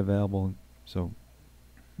 land available. So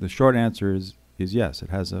the short answer is yes, it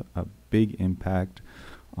has a big impact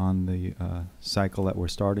on the cycle that we're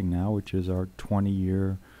starting now, which is our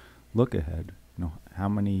 20-year look ahead. You know, how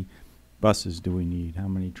many buses do we need? How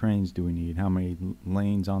many trains do we need? How many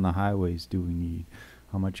lanes on the highways do we need?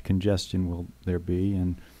 How much congestion will there be?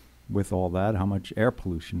 And with all that, how much air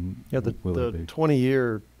pollution will the it be?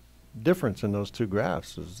 20-year difference in those two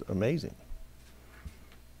graphs is amazing.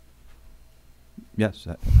 Yes,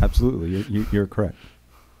 absolutely. You're correct.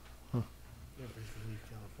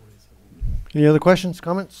 Any other questions,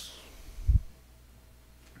 comments?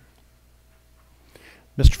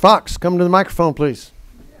 Mr. Fox, come to the microphone, please.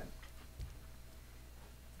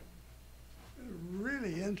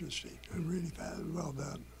 Really interesting and really well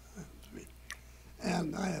done.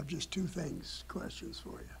 And I have just two questions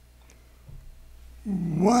for you.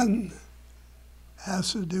 One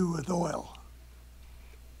has to do with oil.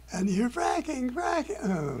 And you're fracking.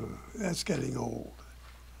 Oh, that's getting old.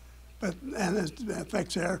 And it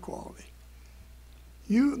affects air quality.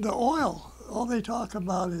 The oil, all they talk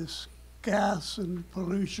about is gas and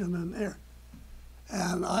pollution and air.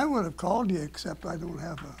 And I would have called you, except I don't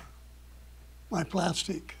have my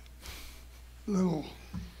plastic little,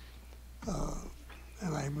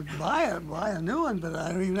 and I would buy a new one, but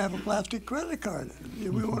I don't even have a plastic credit card. We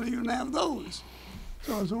won't even have those.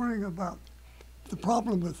 So I was wondering about the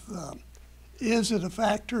problem with, is it a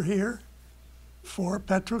factor here for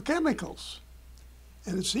petrochemicals?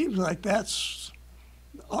 And it seems like that's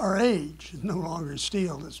our age. It's no longer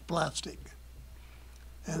steel, it's plastic.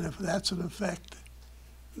 And if that's an effect,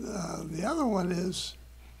 the other one is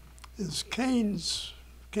Keynesian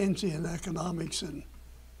economics, and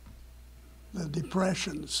the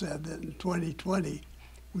Depression said that in 2020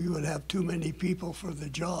 we would have too many people for the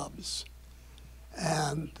jobs.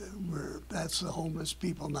 And that's the homeless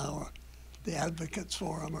people now. The advocates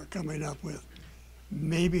for them are coming up with,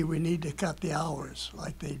 maybe we need to cut the hours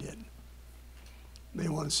like they did. They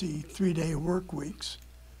want to see 3-day work weeks,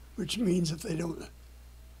 which means if they don't,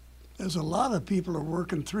 there's a lot of people are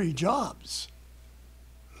working 3 jobs.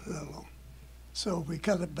 So if we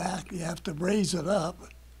cut it back, you have to raise it up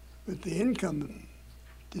with the income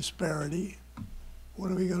disparity. What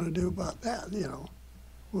are we going to do about that?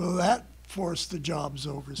 Will that force the jobs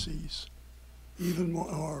overseas even more,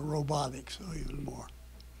 or robotics, or even more?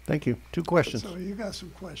 Thank you. 2 questions. So you got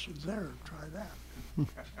some questions there. Try that.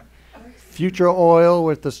 Future oil,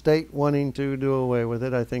 with the state wanting to do away with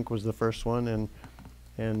it, I think was the first one,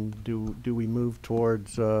 and do we move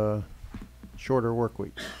towards shorter work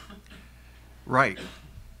weeks? Right.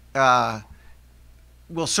 Well,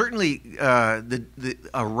 certainly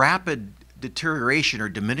a rapid deterioration or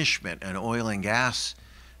diminishment in oil and gas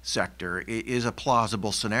sector is a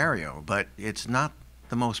plausible scenario, but it's not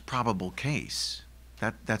the most probable case.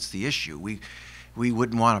 That's the issue. we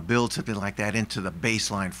wouldn't want to build something like that into the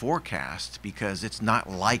baseline forecast because it's not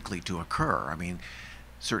likely to occur. I mean,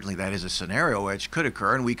 certainly that is a scenario which could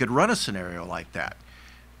occur, and we could run a scenario like that.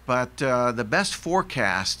 But the best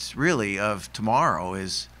forecast really of tomorrow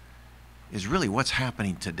is really what's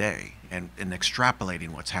happening today, and extrapolating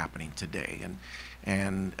what's happening today.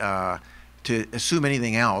 And to assume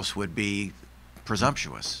anything else would be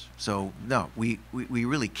presumptuous. So no, we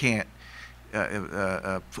really can't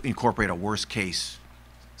incorporate a worst case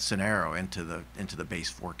scenario into the base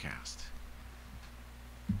forecast.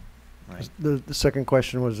 Right. The second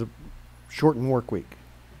question was a shortened work week.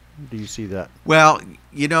 Do you see that? Well,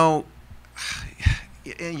 you know,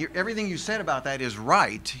 everything you said about that is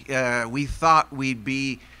right. We thought we'd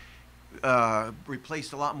be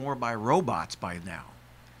replaced a lot more by robots by now,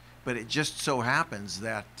 but it just so happens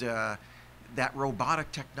that that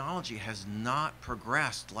robotic technology has not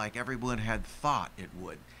progressed like everyone had thought it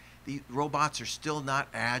would. The robots are still not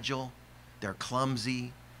agile. They're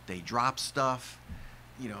clumsy. They drop stuff.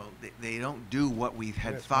 You know, they don't do what we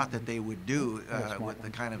had thought that they would do with the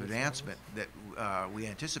kind of advancement that we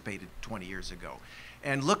anticipated 20 years ago.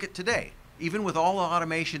 And look at today. Even with all the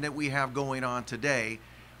automation that we have going on today,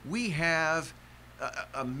 we have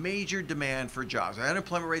a major demand for jobs. Our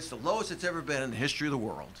unemployment rate's the lowest it's ever been in the history of the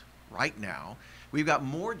world right now. We've got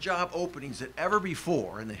more job openings than ever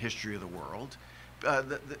before in the history of the world.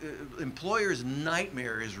 The employer's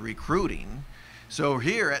nightmare is recruiting. So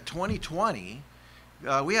here at 2020,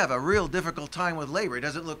 we have a real difficult time with labor. It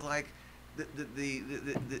doesn't look like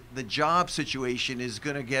the job situation is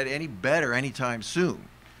going to get any better anytime soon.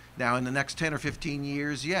 Now, in the next 10 or 15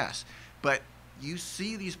 years, yes. But you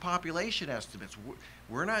see these population estimates.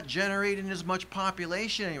 We're not generating as much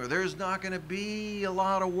population anymore. There's not going to be a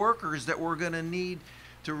lot of workers that we're going to need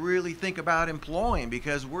to really think about employing,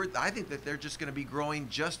 because I think that they're just going to be growing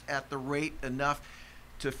just at the rate enough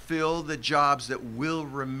to fill the jobs that will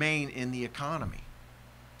remain in the economy.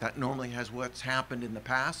 That normally has what's happened in the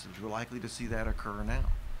past, and we're likely to see that occur now.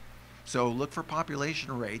 So look for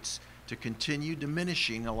population rates to continue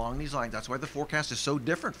diminishing along these lines. That's why the forecast is so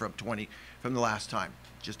different from the last time,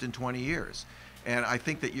 just in 20 years. And I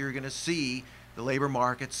think that you're going to see the labor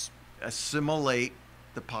markets assimilate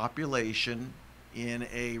the population in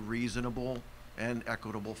a reasonable and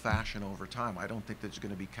equitable fashion over time. I don't think there's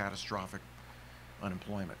going to be catastrophic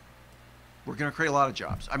unemployment. We're going to create a lot of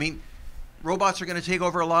jobs. I mean, robots are going to take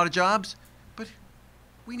over a lot of jobs, but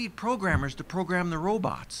we need programmers to program the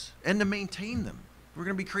robots and to maintain them. We're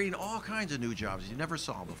going to be creating all kinds of new jobs you never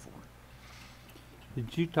saw before.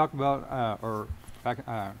 Did you talk about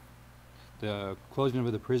the closing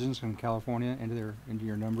of the prisons in California into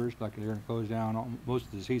your numbers? Like they're going to close down most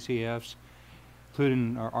of the CCFs,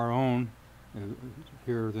 including our own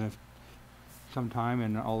here sometime,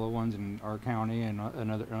 and all the ones in our county and up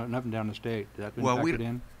and down the state. That been factored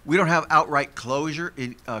in? We don't have outright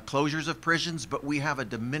closures of prisons, but we have a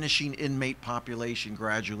diminishing inmate population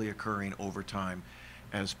gradually occurring over time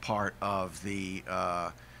as part of the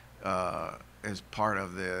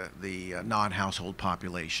non-household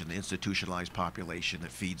population, the institutionalized population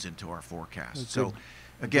that feeds into our forecast. So,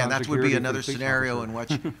 again, that would be another scenario in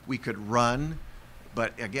which we could run.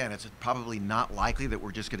 But again, it's probably not likely that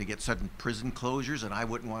we're just going to get sudden prison closures, and I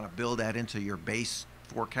wouldn't want to build that into your base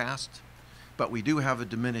forecast. But we do have a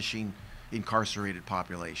diminishing incarcerated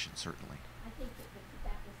population, certainly. I think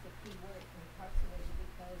that was the key word, incarcerated,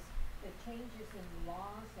 because the changes in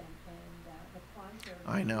laws and the crimes that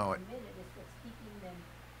are committed is what's keeping them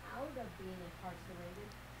out of being incarcerated.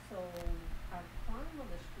 So our crime on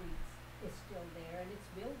the streets is still there, and it's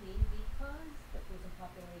building because the prison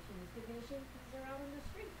population is diminishing because they're out on the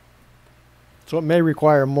street. So it may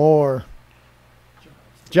require more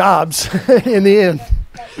jobs in the end.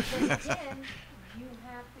 But again, you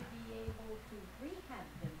have to be able to rehab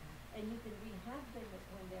them, and you can rehab them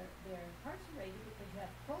when they're incarcerated because you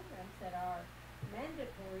have programs that are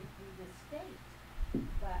mandatory through the state.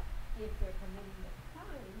 But if they're committing the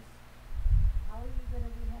crimes, how are you going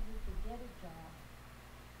to rehab them to get a job?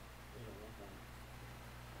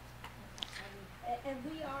 And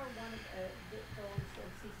we are one of those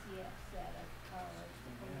CCFs that are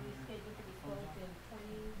scheduled to be closed in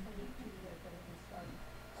 2022. They're going to be starting.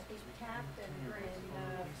 I think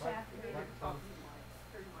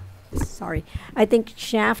I think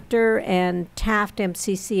Shafter and Taft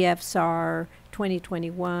MCCFs are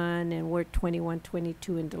 2021, and we're 21,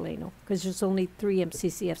 22 in Delano, because there's only 3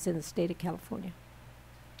 MCCFs in the state of California.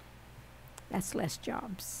 That's less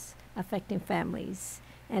jobs affecting families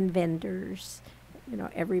and vendors,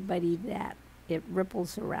 everybody that it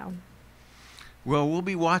ripples around. Well, we'll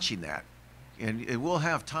be watching that. And we'll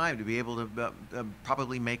have time to be able to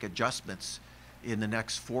probably make adjustments in the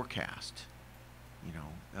next forecast. You know,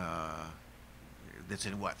 that's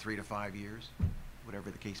in what, 3 to 5 years,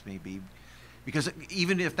 whatever the case may be. Because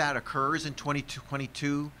even if that occurs in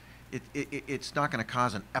 2022, it's not going to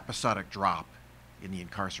cause an episodic drop in the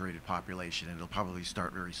incarcerated population, and it'll probably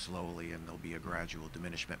start very slowly, and there'll be a gradual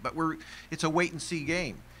diminishment. But it's a wait and see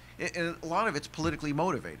game. And a lot of it's politically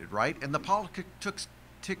motivated, right? And the politics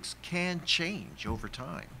can change over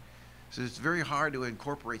time. So it's very hard to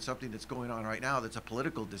incorporate something that's going on right now that's a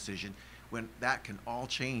political decision when that can all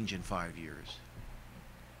change in 5 years.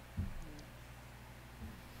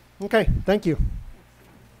 Okay, thank you.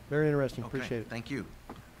 Very interesting. Okay, Appreciate it. thank you.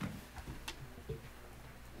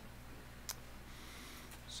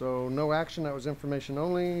 So no action. That was information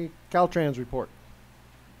only. Caltrans report.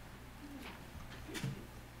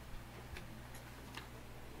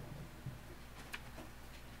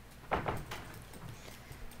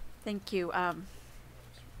 Thank you.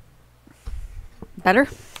 Better?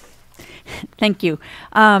 Thank you.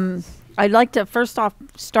 I'd like to first off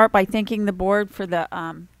start by thanking the board for the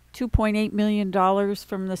 $2.8 million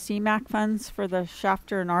from the CMAQ funds for the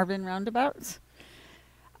Shafter and Arvin roundabouts.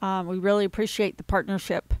 We really appreciate the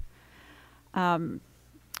partnership. And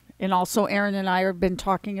also Aaron and I have been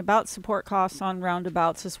talking about support costs on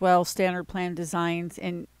roundabouts as well, standard plan designs,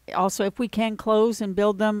 and also if we can close and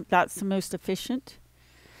build them, that's the most efficient.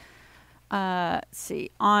 Let's see,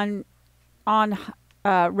 on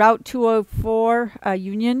Route 204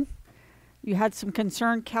 Union, you had some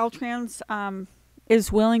concern. Caltrans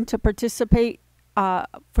is willing to participate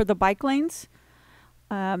for the bike lanes.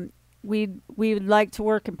 We would like to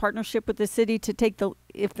work in partnership with the city to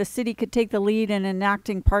if the city could take the lead in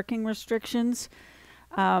enacting parking restrictions.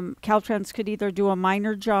 Caltrans could either do a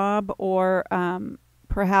minor job or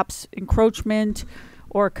perhaps encroachment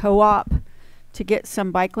or co-op to get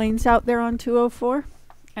some bike lanes out there on 204.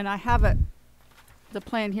 And I have the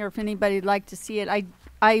plan here if anybody'd like to see it.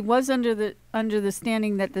 I was under the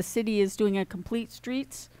standing that the city is doing a complete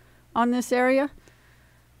streets on this area.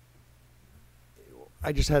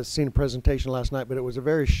 I just had seen a presentation last night, but it was a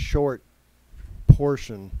very short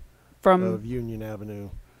portion of Union Avenue.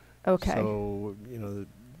 Okay. So, you know,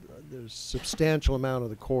 there's substantial amount of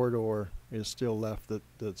the corridor is still left that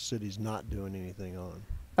the city's not doing anything on.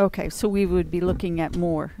 Okay, so we would be looking at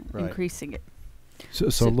more, Right. increasing it.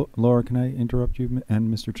 So Laura, can I interrupt you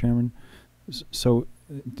and Mr. Chairman? So,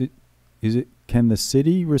 can the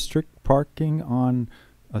city restrict parking on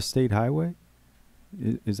a state highway?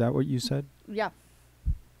 Is that what you said? Yeah.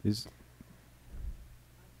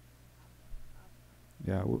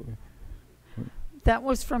 That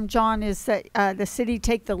was from John, is that the city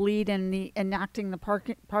take the lead in the enacting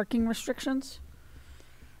the parking restrictions,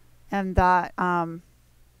 and that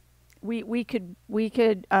we could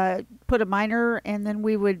put a minor, and then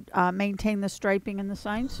we would maintain the striping and the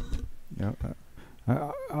signs. Yeah,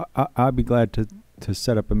 I'd be glad to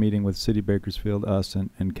set up a meeting with City Bakersfield, us,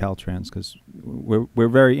 and Caltrans, because we're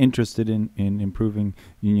very interested in improving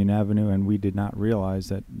Union Avenue, and we did not realize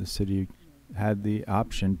that the city had the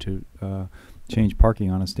option to change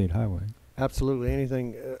parking on a state highway. Absolutely.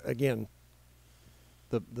 Anything, again,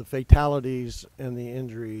 the fatalities and the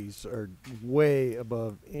injuries are way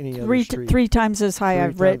above any other street. Three times as high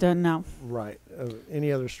I've written now. Right.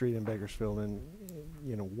 Any other street in Bakersfield, and,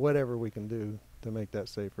 you know, whatever we can do to make that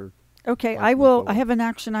safer. Okay, I have an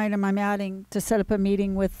action item I'm adding to set up a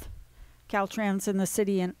meeting with Caltrans and the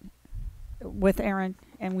city and with Aaron,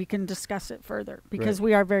 and we can discuss it further because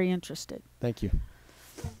we are very interested. Thank you.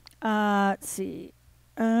 Let's see.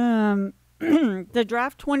 The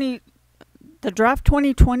draft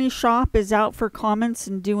 2020 shop is out for comments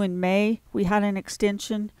and due in May. We had an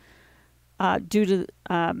extension due to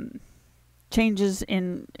changes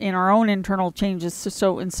in our own internal changes.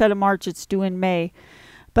 So instead of March, it's due in May.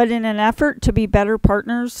 But in an effort to be better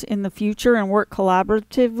partners in the future and work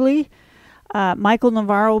collaboratively, Michael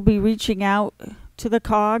Navarro will be reaching out to the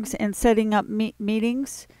COGs and setting up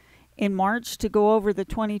meetings in March to go over the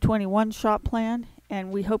 2021 shop plan. And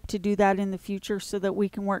we hope to do that in the future so that we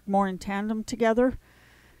can work more in tandem together.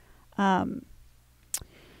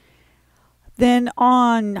 Then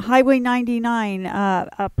on Highway 99,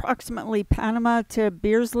 approximately Panama to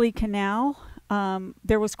Beersley Canal,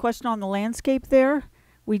 there was question on the landscape there.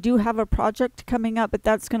 We do have a project coming up, but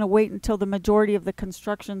that's going to wait until the majority of the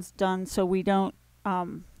construction's done, so we don't.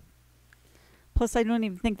 Plus, I don't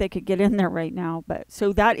even think they could get in there right now. But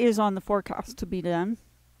so that is on the forecast to be done.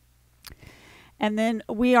 And then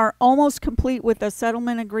we are almost complete with a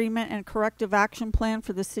settlement agreement and corrective action plan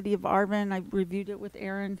for the city of Arvin. I reviewed it with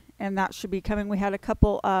Aaron, and that should be coming. We had a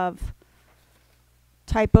couple of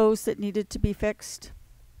typos that needed to be fixed.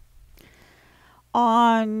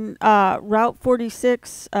 On Route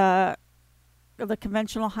 46, the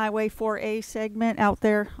conventional Highway 4A segment out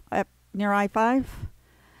there near I-5,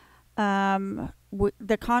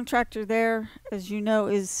 the contractor there, as you know,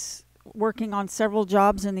 is working on several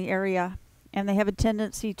jobs in the area, and they have a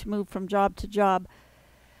tendency to move from job to job.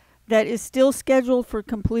 That is still scheduled for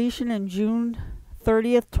completion in June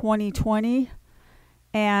 30th, 2020.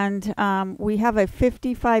 And we have a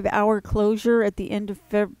 55-hour closure at the end of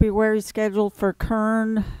February scheduled for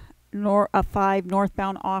Kern 5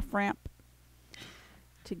 northbound off-ramp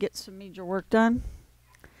to get some major work done.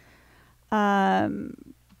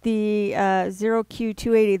 The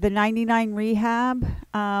 0Q280, the 99 rehab,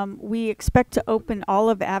 we expect to open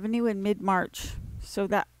Olive Avenue in mid-March. So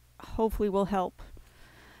that hopefully will help.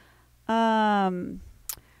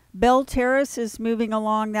 Bell Terrace is moving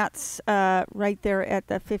along. That's right there at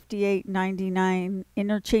the 5899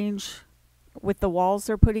 interchange with the walls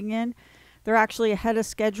they're putting in. They're actually ahead of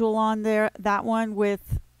schedule on there. That one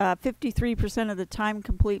with 53% of the time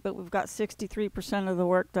complete, but we've got 63% of the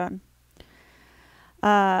work done.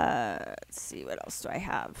 Let's see, what else do I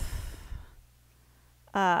have?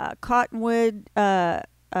 Cottonwood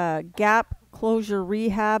Gap closure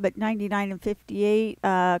rehab at 99 and 58.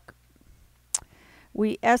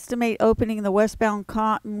 We estimate opening the westbound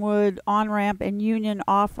Cottonwood on-ramp and Union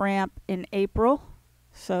off-ramp in April.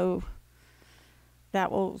 So that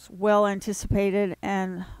was well anticipated.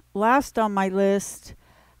 And last on my list,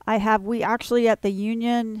 we actually at the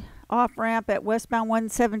Union off-ramp at westbound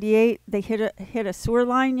 178, they hit a sewer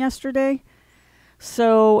line yesterday.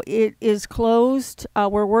 So it is closed.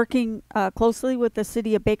 We're working closely with the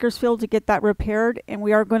city of Bakersfield to get that repaired, and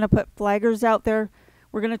we are going to put flaggers out there.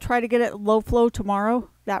 We're going to try to get it low flow tomorrow,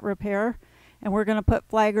 that repair, and we're going to put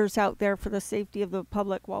flaggers out there for the safety of the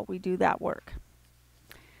public while we do that work.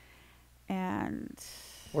 And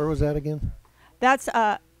Where was that again? that's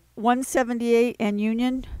 178 and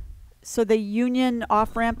Union. So the Union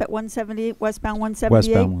off-ramp at 178, westbound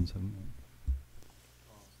 178. Westbound 178.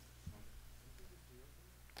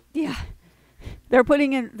 Yeah.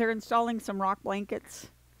 They're installing some rock blankets.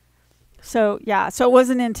 So, yeah, so it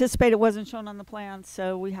wasn't anticipated, it wasn't shown on the plan,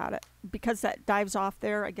 so we had it. Because that dives off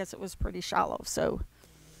there, I guess it was pretty shallow, so.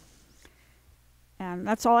 And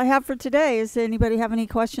that's all I have for today. Does anybody have any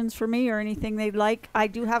questions for me or anything they'd like? I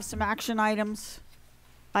do have some action items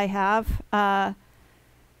I have.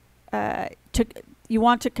 You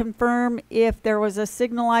want to confirm if there was a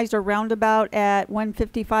signalized or roundabout at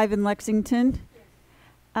 155 in Lexington.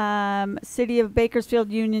 City of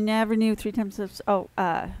Bakersfield, Union Avenue, 3 times.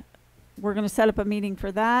 We're going to set up a meeting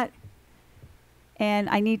for that. And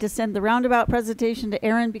I need to send the roundabout presentation to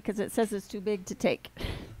Aaron because it says it's too big to take.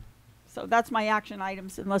 So that's my action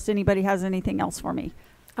items, unless anybody has anything else for me.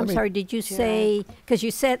 I'm sorry, did you say, because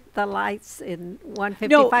you set the lights in 155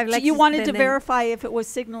 No, Lexington? you wanted to and then- verify if it was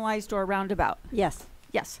signalized or a roundabout. Yes,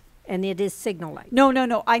 Yes. and it is signalized.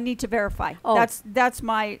 No, I need to verify. Oh. That's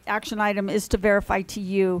my action item, is to verify to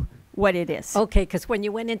you what it is. Okay, because when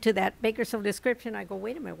you went into that Bakersfield description, I go,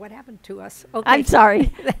 wait a minute, what happened to us? Okay. I'm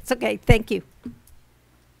sorry. That's okay, thank you.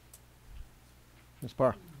 Ms.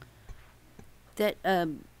 Barr. That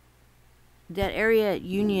area at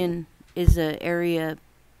Union is an area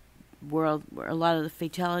where a lot of the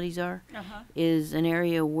fatalities are. Is an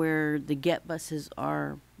area where the GET buses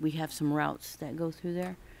are. We have some routes that go through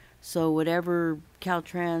there. So whatever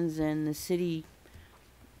Caltrans and the city,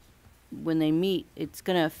 when they meet, it's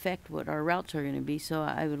going to affect what our routes are going to be. So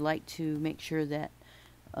I would like to make sure that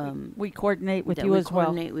we coordinate with that you we as well.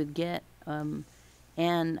 coordinate with GET.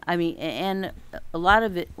 And I mean, and a lot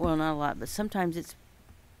of it, well, not a lot, but sometimes it's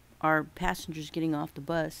our passengers getting off the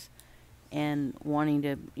bus and wanting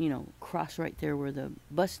to, cross right there where the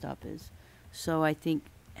bus stop is. So I think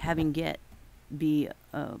having GET be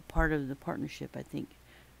part of the partnership, I think,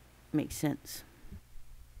 makes sense.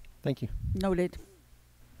 Thank you. Noted.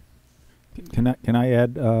 Can I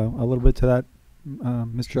add a little bit to that,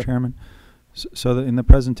 Mr. Sure. Chairman? So that in the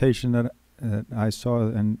presentation that I saw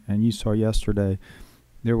and you saw yesterday,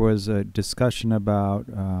 there was a discussion about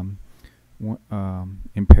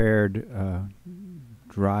impaired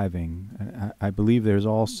driving. I believe there's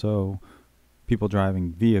also people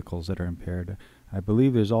driving vehicles that are impaired. I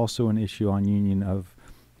believe there's also an issue on Union of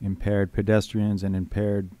impaired pedestrians and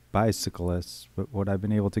impaired bicyclists. But what I've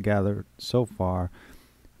been able to gather so far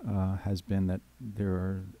has been that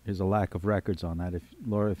there is a lack of records on that.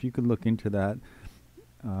 Laura, if you could look into that,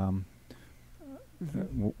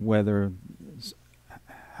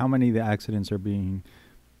 how many of the accidents are being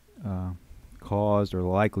caused or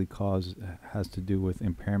likely cause has to do with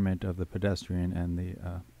impairment of the pedestrian and the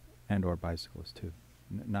and/or bicyclist too,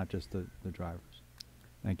 not just the drivers.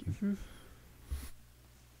 Thank you. Mhm.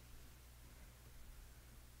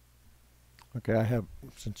 Okay, I have,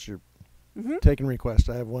 since you're Mhm. taking requests,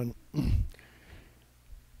 I have one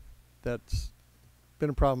that's been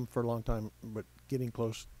a problem for a long time, but getting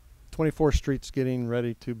close. 24th Street's getting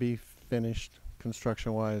ready to be finished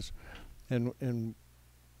construction-wise, and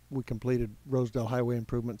we completed Rosedale Highway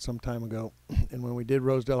improvement some time ago. And when we did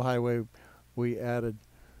Rosedale Highway, we added,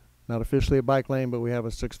 not officially a bike lane, but we have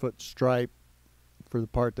a 6-foot stripe for the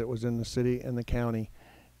part that was in the city and the county.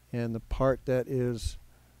 And the part that is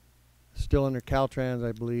still under Caltrans,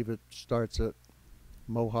 I believe it starts at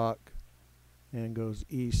Mohawk and goes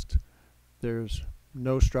east. There's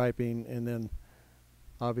no striping, and then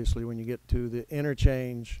obviously when you get to the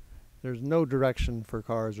interchange, there's no direction for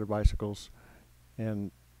cars or bicycles.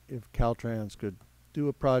 And if Caltrans could do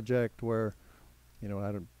a project where, you know,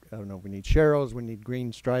 I don't know, we need sharrows, we need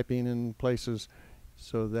green striping in places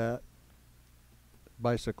so that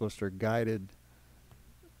bicyclists are guided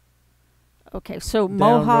Okay, so down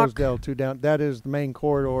Mohawk, Rosedale to down. That is the main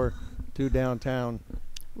corridor to downtown.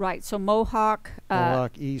 right, so Mohawk,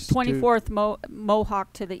 Mohawk east to- 24th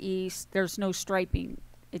Mohawk to the east, there's no striping.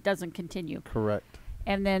 It doesn't continue. Correct.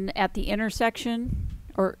 And then at the intersection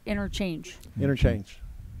or interchange? Interchange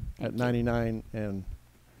at Thank you. 99 and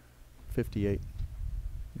 58.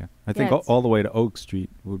 Yeah, I think Yeah, it's- all the way to Oak Street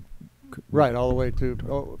would. Right, all the way to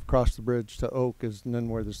across the bridge to Oak is, and then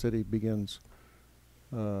where the city begins.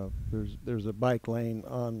 There's a bike lane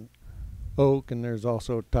on Oak, and there's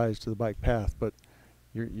also ties to the bike path, but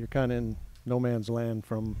you're kind of in no man's land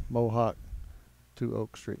from Mohawk to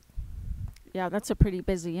Oak Street. Yeah, that's a pretty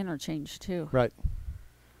busy interchange too. Right.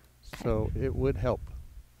 So it would help.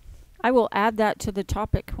 I will add that to the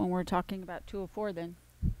topic when we're talking about 204 then.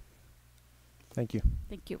 Thank you.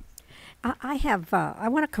 Thank you. I have, I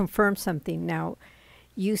want to confirm something now.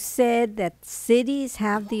 You said that cities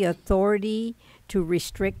have the authority to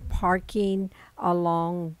restrict parking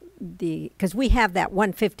along because we have that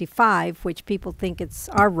 155, which people think it's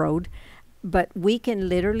our road, but we can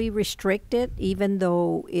literally restrict it even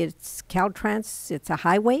though it's Caltrans, it's a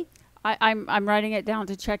highway? I'm writing it down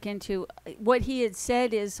to check into. What he had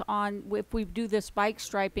said is if we do this bike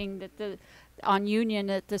striping, that on Union,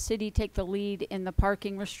 that the city take the lead in the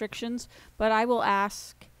parking restrictions. But I will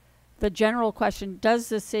ask the general question: does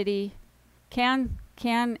the city, can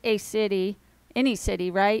a city, any city,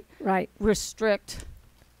 right, restrict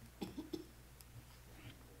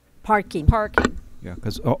parking? Yeah,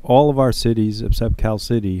 because all of our cities except Cal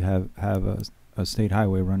City have a state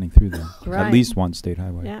highway running through them. Right. At least one state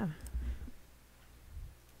highway. Yeah.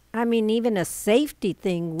 I mean, even a safety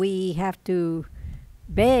thing, we have to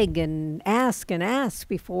beg and ask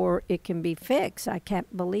before it can be fixed. I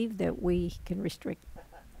can't believe that we can restrict.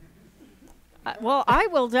 Well, I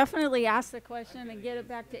will definitely ask the question and get it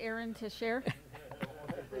back to Aaron to share.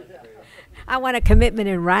 I want a commitment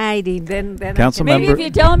in writing. Then Council maybe member- if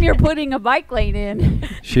you tell him you're putting a bike lane in.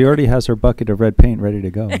 She already has her bucket of red paint ready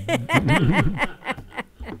to go.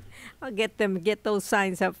 I'll get those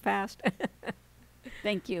signs up fast.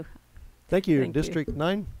 Thank you. Thank you. Thank you. District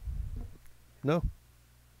 9? No?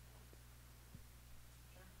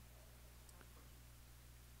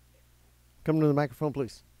 Come to the microphone,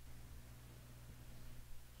 please.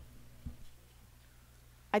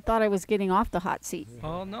 I thought I was getting off the hot seat.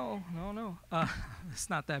 Oh, no. It's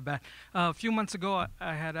not that bad. A few months ago,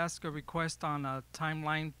 I had asked a request on a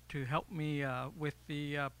timeline to help me with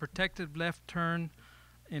the protected left turn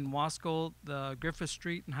in Wasco, the Griffith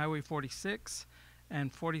Street and Highway 46,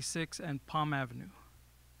 and 46 and Palm Avenue.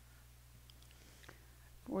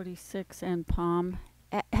 46 and Palm.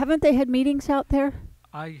 Haven't they had meetings out there?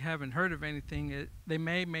 I haven't heard of anything. They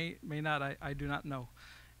may not. I do not know.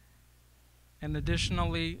 And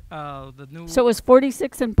additionally, the new... So it was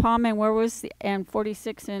 46 in Palm, and where was and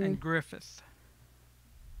 46 in... And Griffith.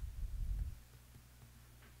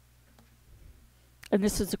 And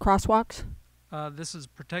this is the crosswalks? This is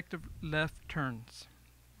protective left turns.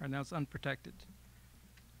 Right now it's unprotected.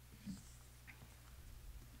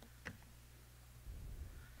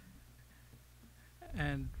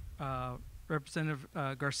 And Representative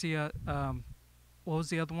Garcia, what was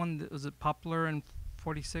the other one? Was it Poplar and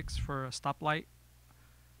 46 for a stoplight?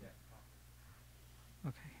 Yeah.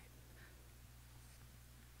 Okay.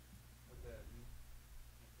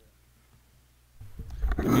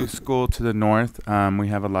 The new school to the north, we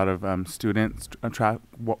have a lot of students,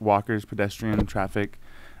 walkers, pedestrian traffic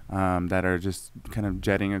that are just kind of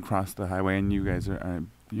jetting across the highway, and you guys are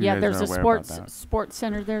Yeah, there's a aware about that. sports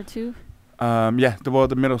center there too. Yeah,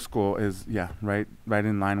 the middle school is right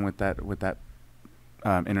in line with that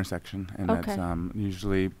intersection, and Okay. that's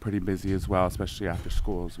usually pretty busy as well, especially after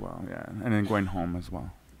school as well. Yeah, and then going home as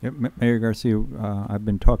well. Yep, Mayor Garcia, I've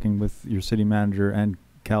been talking with your city manager and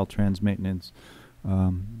Caltrans Maintenance.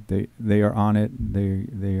 They are on it.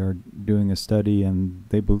 They are doing a study, and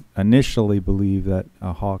they initially believe that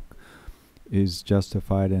a hawk is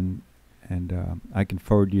justified, and I can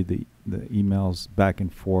forward you the emails back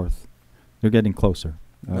and forth. They're getting closer.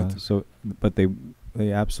 But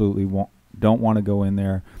they absolutely don't want to go in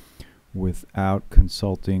there without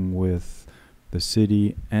consulting with the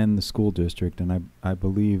city and the school district. And I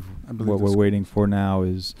believe what we're waiting for now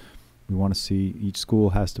is we want to see each school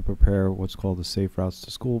has to prepare what's called a Safe Routes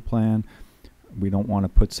to School plan. We don't want to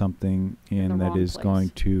put something in that is going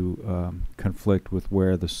to conflict with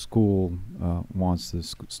where the school wants the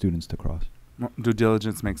students to cross. Well, due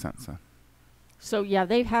diligence makes sense. So yeah,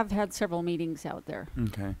 they have had several meetings out there.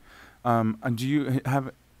 Okay. Do you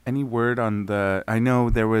have any word on I know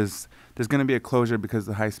there's going to be a closure because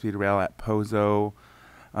of the high-speed rail at Pozo,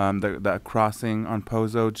 the crossing on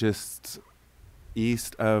Pozo just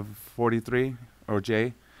east of 43 or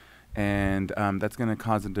J, and that's going to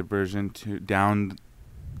cause a diversion to down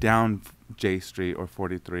J Street or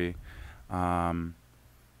 43.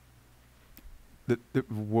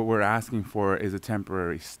 What we're asking for is a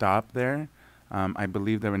temporary stop there. I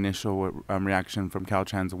believe their initial reaction from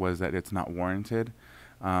Caltrans was that it's not warranted,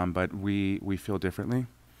 but we feel differently.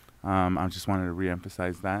 I just wanted to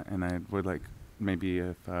reemphasize that, and I would like maybe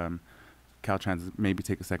if Caltrans maybe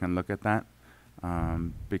take a second look at that,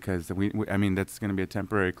 because I mean that's going to be a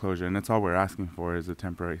temporary closure, and that's all we're asking for is a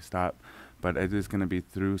temporary stop. But it is going to be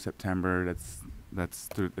through September. It's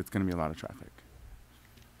going to be a lot of traffic.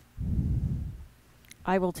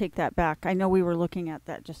 I will take that back. I know we were looking at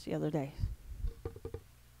that just the other day.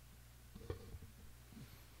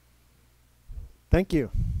 Thank you.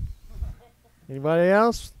 Anybody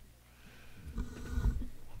else?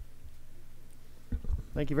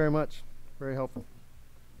 Thank you very much. Very helpful.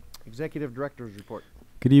 Executive Director's Report.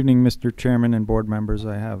 Good evening, Mr. Chairman and board members.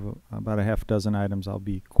 I have about a half dozen items. I'll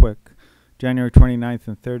be quick. January 29th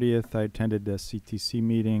and 30th, I attended the CTC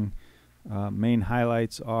meeting. Main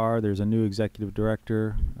highlights are there's a new executive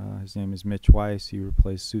director. His name is Mitch Weiss. He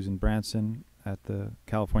replaced Susan Branson at the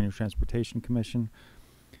California Transportation Commission.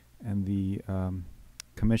 And the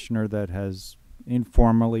commissioner that has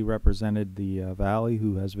informally represented the Valley,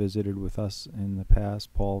 who has visited with us in the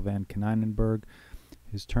past, Paul Van Konynenberg.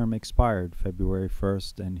 His term expired February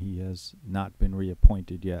 1st, and he has not been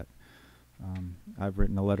reappointed yet. I've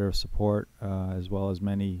written a letter of support, as well as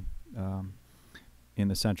many in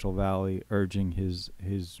the Central Valley, urging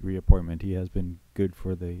his reappointment. He has been good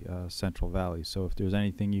for the Central Valley. So if there's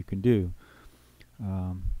anything you can do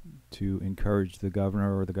to encourage the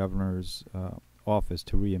governor or the governor's office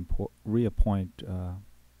to reappoint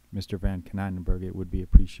Mr. Van Konynenberg, it would be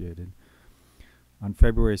appreciated. On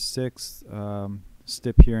February 6th,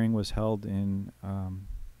 STIP hearing was held in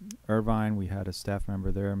Irvine. We had a staff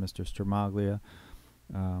member there, Mr. Stramaglia.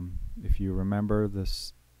 If you remember,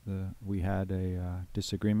 we had a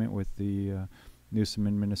disagreement with the Newsom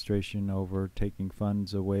administration over taking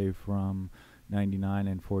funds away from 99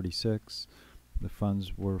 and 46. The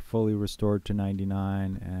funds were fully restored to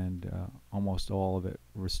 99 and almost all of it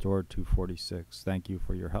restored to 46. Thank you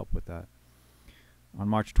for your help with that. On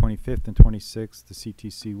March 25th and 26th, the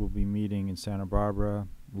CTC will be meeting in Santa Barbara.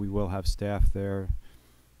 We will have staff there.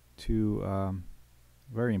 Two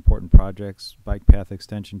very important projects, bike path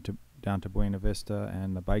extension down to Buena Vista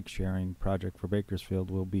and the bike sharing project for Bakersfield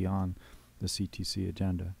will be on the CTC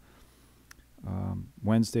agenda.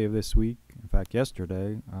 Wednesday of this week, in fact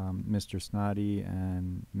yesterday, Mr. Snoddy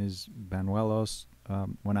and Ms. Banuelos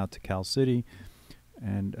went out to Cal City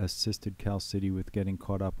and assisted Cal City with getting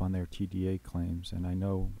caught up on their TDA claims. And I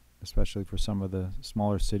know, especially for some of the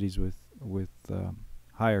smaller cities with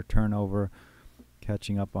higher turnover,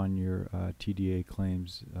 catching up on your TDA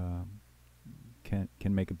claims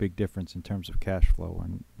can make a big difference in terms of cash flow,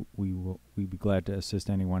 and we'd be glad to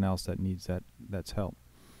assist anyone else that needs that's help.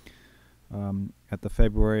 At the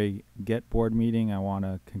February GET board meeting, I want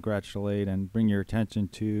to congratulate and bring your attention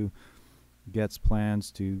to GET's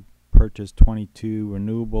plans to purchase 22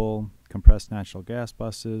 renewable compressed natural gas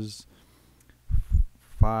buses,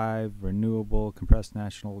 5 renewable compressed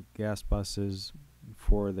natural gas buses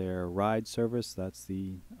for their ride service. That's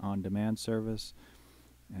the on-demand service.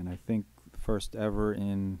 And I think first ever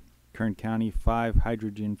in Kern County, 5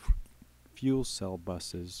 hydrogen fuel cell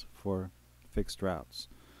buses for fixed routes.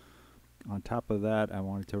 On top of that, I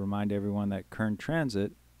wanted to remind everyone that Kern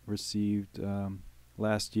Transit received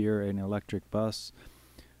last year an electric bus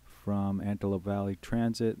from Antelope Valley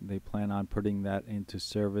Transit. They plan on putting that into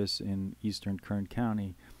service in eastern Kern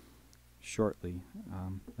County shortly.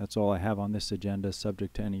 That's all I have on this agenda,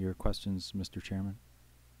 subject to any of your questions, Mr. Chairman.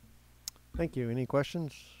 Thank you. Any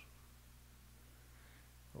questions?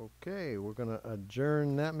 Okay, we're going to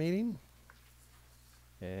adjourn that meeting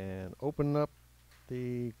and open up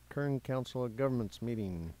the Kern Council of Governments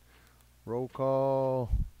meeting. Roll call.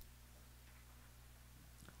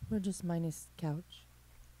 We're just minus couch.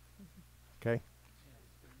 Okay.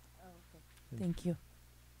 Thank you.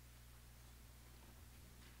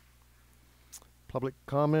 Public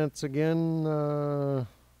comments again.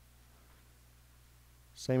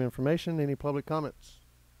 Same information. Any public comments?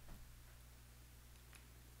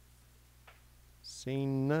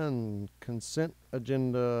 Seeing none. Consent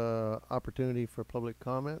agenda opportunity for public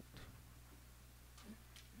comment.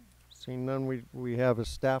 Seeing none, we have a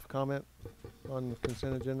staff comment on the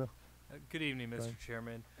consent agenda. Good evening, Mr. Brian.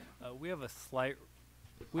 Chairman. We have a slight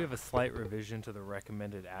revision to the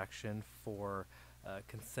recommended action for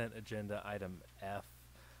consent agenda item F.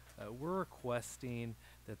 We're requesting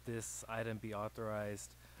that this item be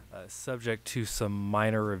authorized subject to some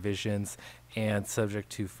minor revisions and subject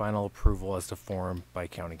to final approval as to form by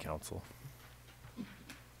County Council.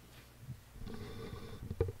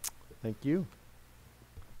 Thank you.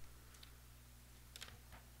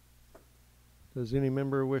 Does any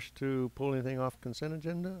member wish to pull anything off consent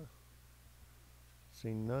agenda?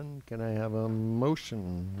 Seeing none, can I have a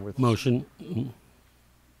motion with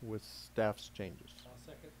with staff's changes? I'll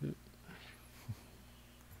second.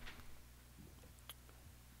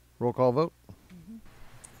 Roll call vote.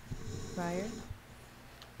 Fryer,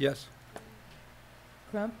 Yes.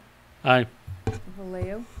 Crump, Aye.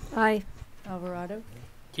 Vallejo, Aye. Alvarado,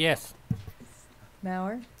 Yes.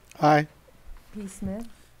 Mauer, Aye. P. Smith,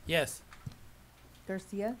 Yes.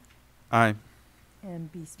 Garcia, Aye.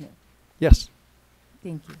 and B. Smith. Yes.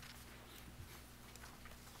 Thank you.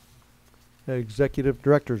 Executive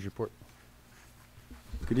Director's report.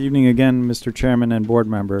 Good evening again, Mr. Chairman and board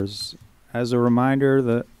members. As a reminder,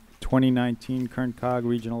 the 2019 Kern COG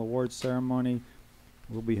Regional Awards Ceremony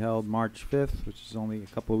will be held March 5th, which is only a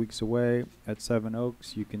couple of weeks away, at Seven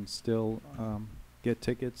Oaks. You can still get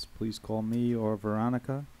tickets. Please call me or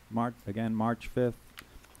Veronica. March 5th,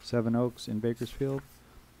 Seven Oaks in Bakersfield.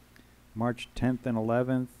 March 10th and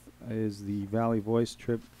 11th is the Valley Voice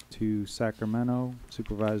trip to Sacramento.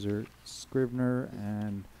 Supervisor Scrivener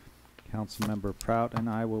and Councilmember Prout and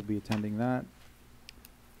I will be attending that.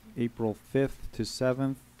 April 5th to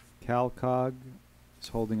 7th, CalCog is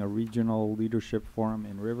holding a regional leadership forum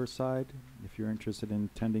in Riverside. If you're interested in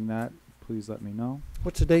attending that, please let me know.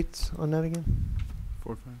 What's the dates on that again?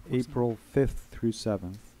 4, 5. April 5th through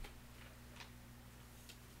 7th.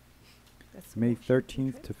 That's May March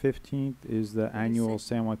 13th to 15th is the annual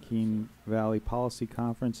San Joaquin Valley Policy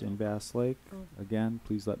Conference in Bass Lake. Oh. Again,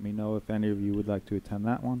 please let me know if any of you would like to attend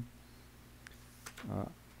that one.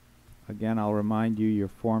 Again, I'll remind you your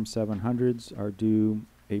Form 700s are due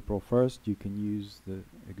April 1st. You can use the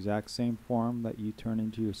exact same form that you turn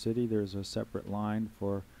into your city. There's a separate line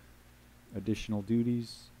for additional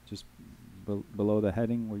duties just below the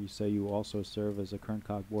heading where you say you also serve as a Kern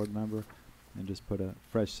COG board member, and just put a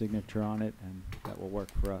fresh signature on it, and that will work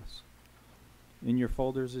for us. In your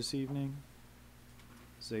folders this evening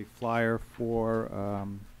is a flyer for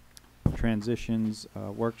transitions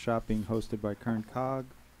workshop being hosted by Kern COG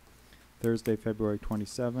Thursday, February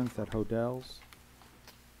 27th at Hodell's.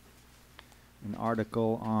 An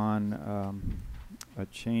article on a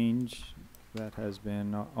change that has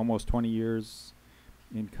been almost 20 years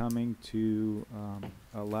in coming to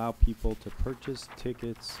allow people to purchase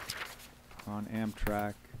tickets on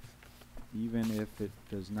Amtrak even if it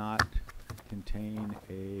does not contain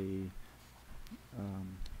a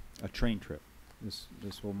train trip.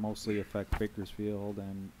 This will mostly affect Bakersfield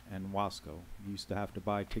and Wasco. You used to have to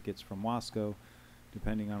buy tickets from Wasco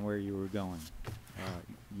depending on where you were going.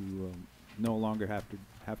 You no longer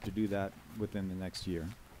have to do that within the next year.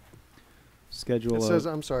 Schedule. It says,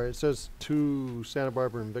 I'm sorry, it says to Santa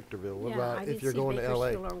Barbara and Victorville. What about if you're going to LA?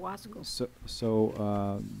 Or Wasco.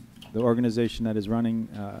 So the organization that is running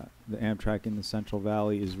the Amtrak in the Central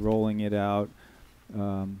Valley is rolling it out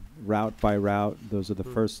route by route. Those are the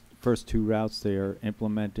first two routes they are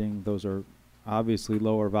implementing. Those are obviously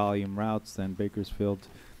lower volume routes than Bakersfield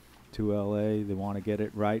to LA. They want to get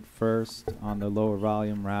it right first on the lower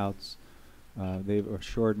volume routes. They've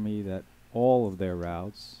assured me that all of their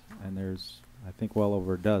routes, and there's I think well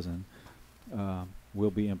over a dozen,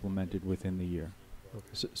 will be implemented within the year.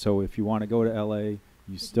 So if you want to go to LA,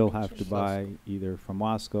 you still have to buy either from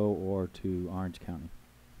Wasco or to Orange County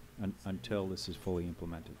until this is fully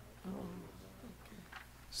implemented.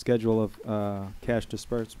 Schedule of cash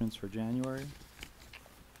disbursements for January.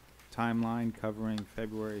 Timeline covering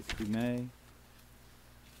February through May.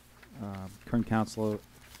 Kern Council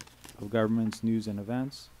of Governments news and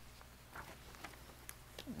events.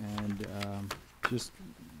 And just,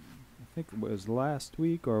 I think it was last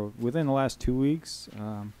week or within the last 2 weeks,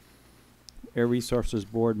 Air Resources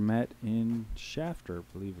Board met in Shafter,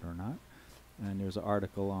 believe it or not. And there's an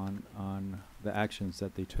article on the actions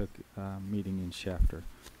that they took meeting in Shafter.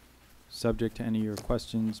 Subject to any of your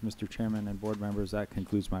questions, Mr. Chairman and board members, that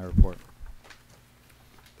concludes my report.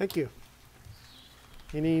 Thank you.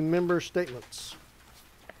 Any member statements?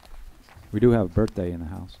 We do have a birthday in the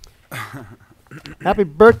house. Happy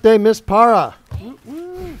birthday, Miss Para.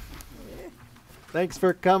 Thanks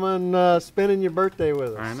for coming, spending your birthday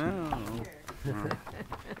with us. I know.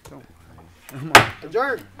 Don't worry.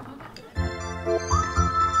 Adjourn.